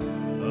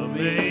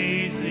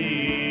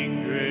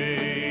 amazing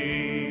grace.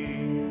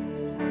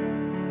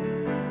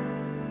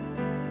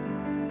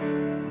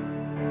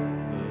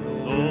 The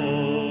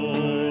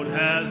Lord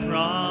has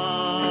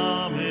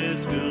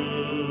promised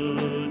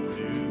good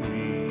to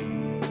me.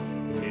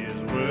 His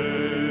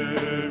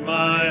word,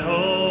 my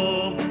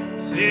hope,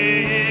 secures.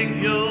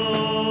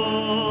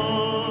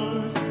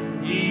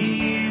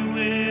 He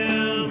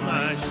will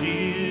my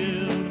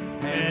shield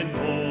and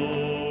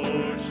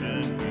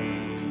portion be,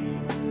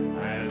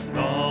 as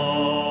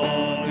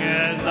long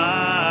as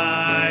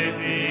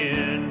life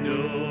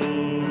endures.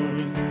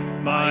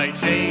 My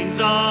chains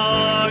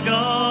are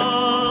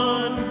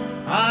gone,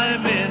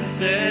 I've been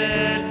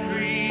set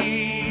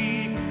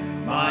free.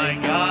 My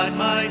God,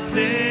 my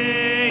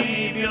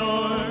Savior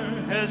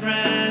has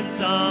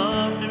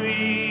ransomed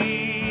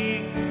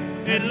me.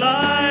 And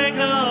like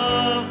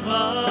a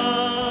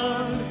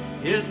flood,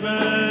 His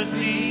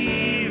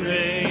mercy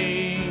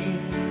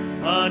reigns,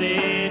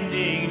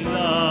 unending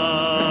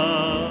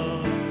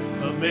love,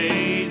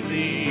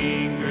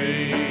 amazing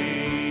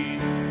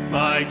grace.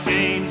 My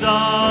chains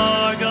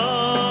are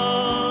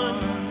gone,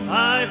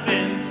 I've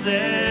been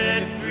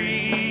set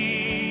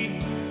free.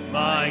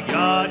 My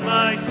God,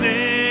 my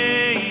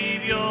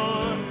Savior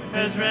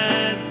has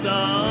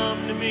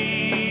ransomed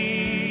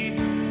me.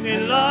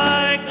 And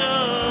like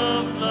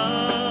a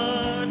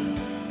flood,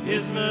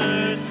 His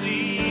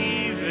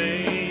mercy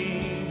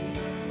reigns,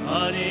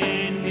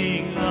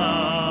 unending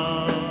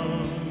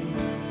love,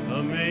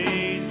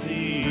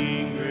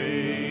 amazing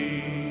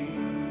grace.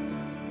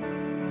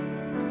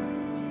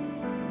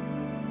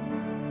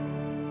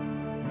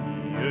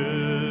 The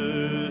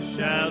earth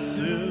shall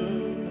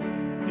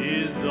soon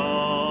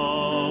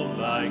dissolve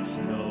like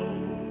snow,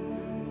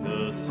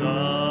 the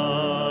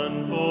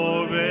sun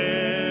forever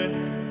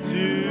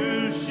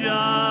to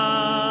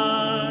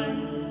shine.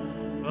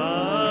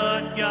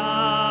 But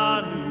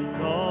God who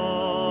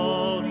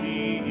called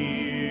me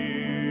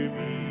here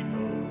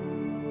below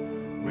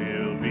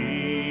will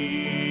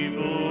be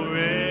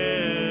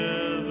forever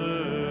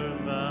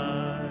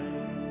mine.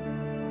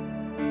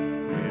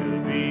 Will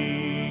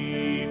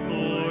be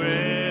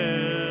forever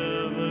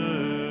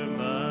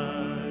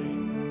mine.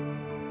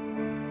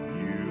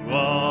 You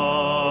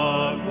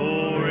are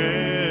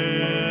forever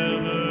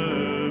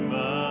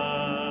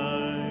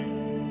mine.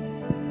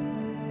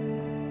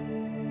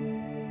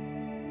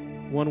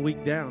 1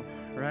 week down,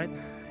 right?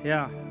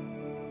 Yeah.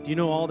 Do you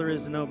know all there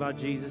is to know about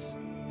Jesus?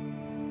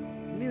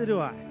 Neither do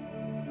I.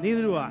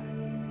 Neither do I.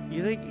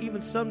 You think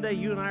even someday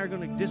you and I are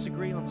going to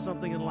disagree on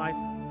something in life?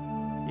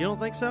 You don't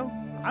think so?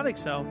 I think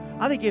so.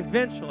 I think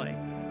eventually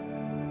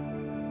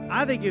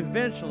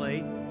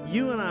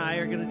you and I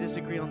are going to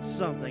disagree on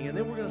something, and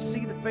then we're going to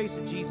see the face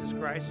of Jesus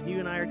Christ, and you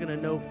and I are going to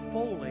know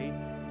fully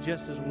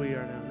just as we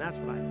are known. That's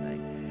what I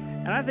think.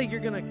 And I think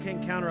you're going to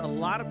encounter a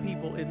lot of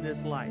people in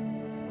this life.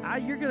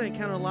 You're going to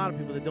encounter a lot of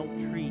people that don't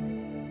treat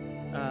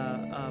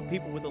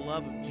people with the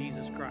love of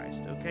Jesus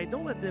Christ, okay?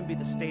 Don't let them be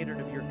the standard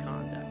of your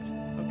conduct,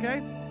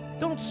 okay?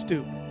 Don't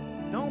stoop.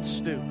 Don't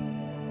stoop.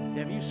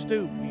 If you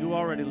stoop, you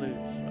already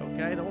lose,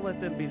 okay? Don't let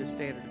them be the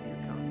standard of your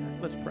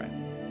conduct. Let's pray.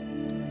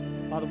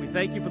 Father, we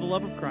thank you for the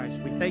love of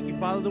Christ. We thank you,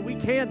 Father, that we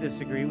can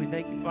disagree. We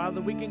thank you, Father,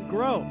 that we can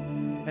grow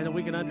and that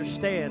we can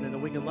understand and that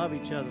we can love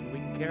each other and we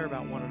can care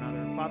about one another.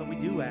 And Father, we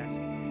do ask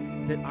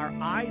that our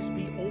eyes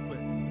be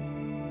open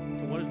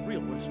to what is real,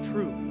 what is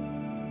true,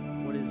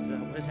 what is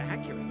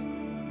accurate,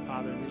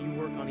 Father, and that you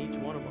work on each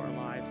one of our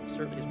lives. And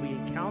certainly as we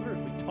encounter, as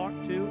we talk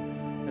to,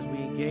 as we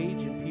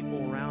engage in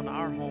people around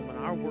our home and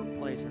our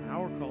workplace and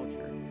our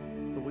culture,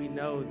 that we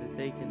know that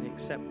they can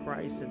accept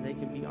Christ and they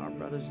can be our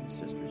brothers and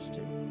sisters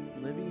too,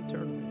 living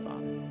eternally,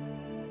 Father.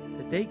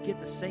 That they get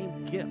the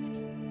same gift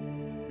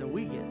that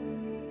we get.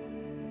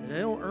 That they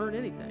don't earn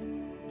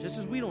anything, just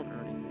as we don't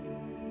earn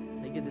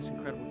anything. They get this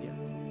incredible gift.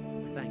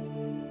 We thank you.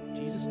 In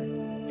Jesus'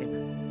 name,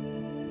 amen.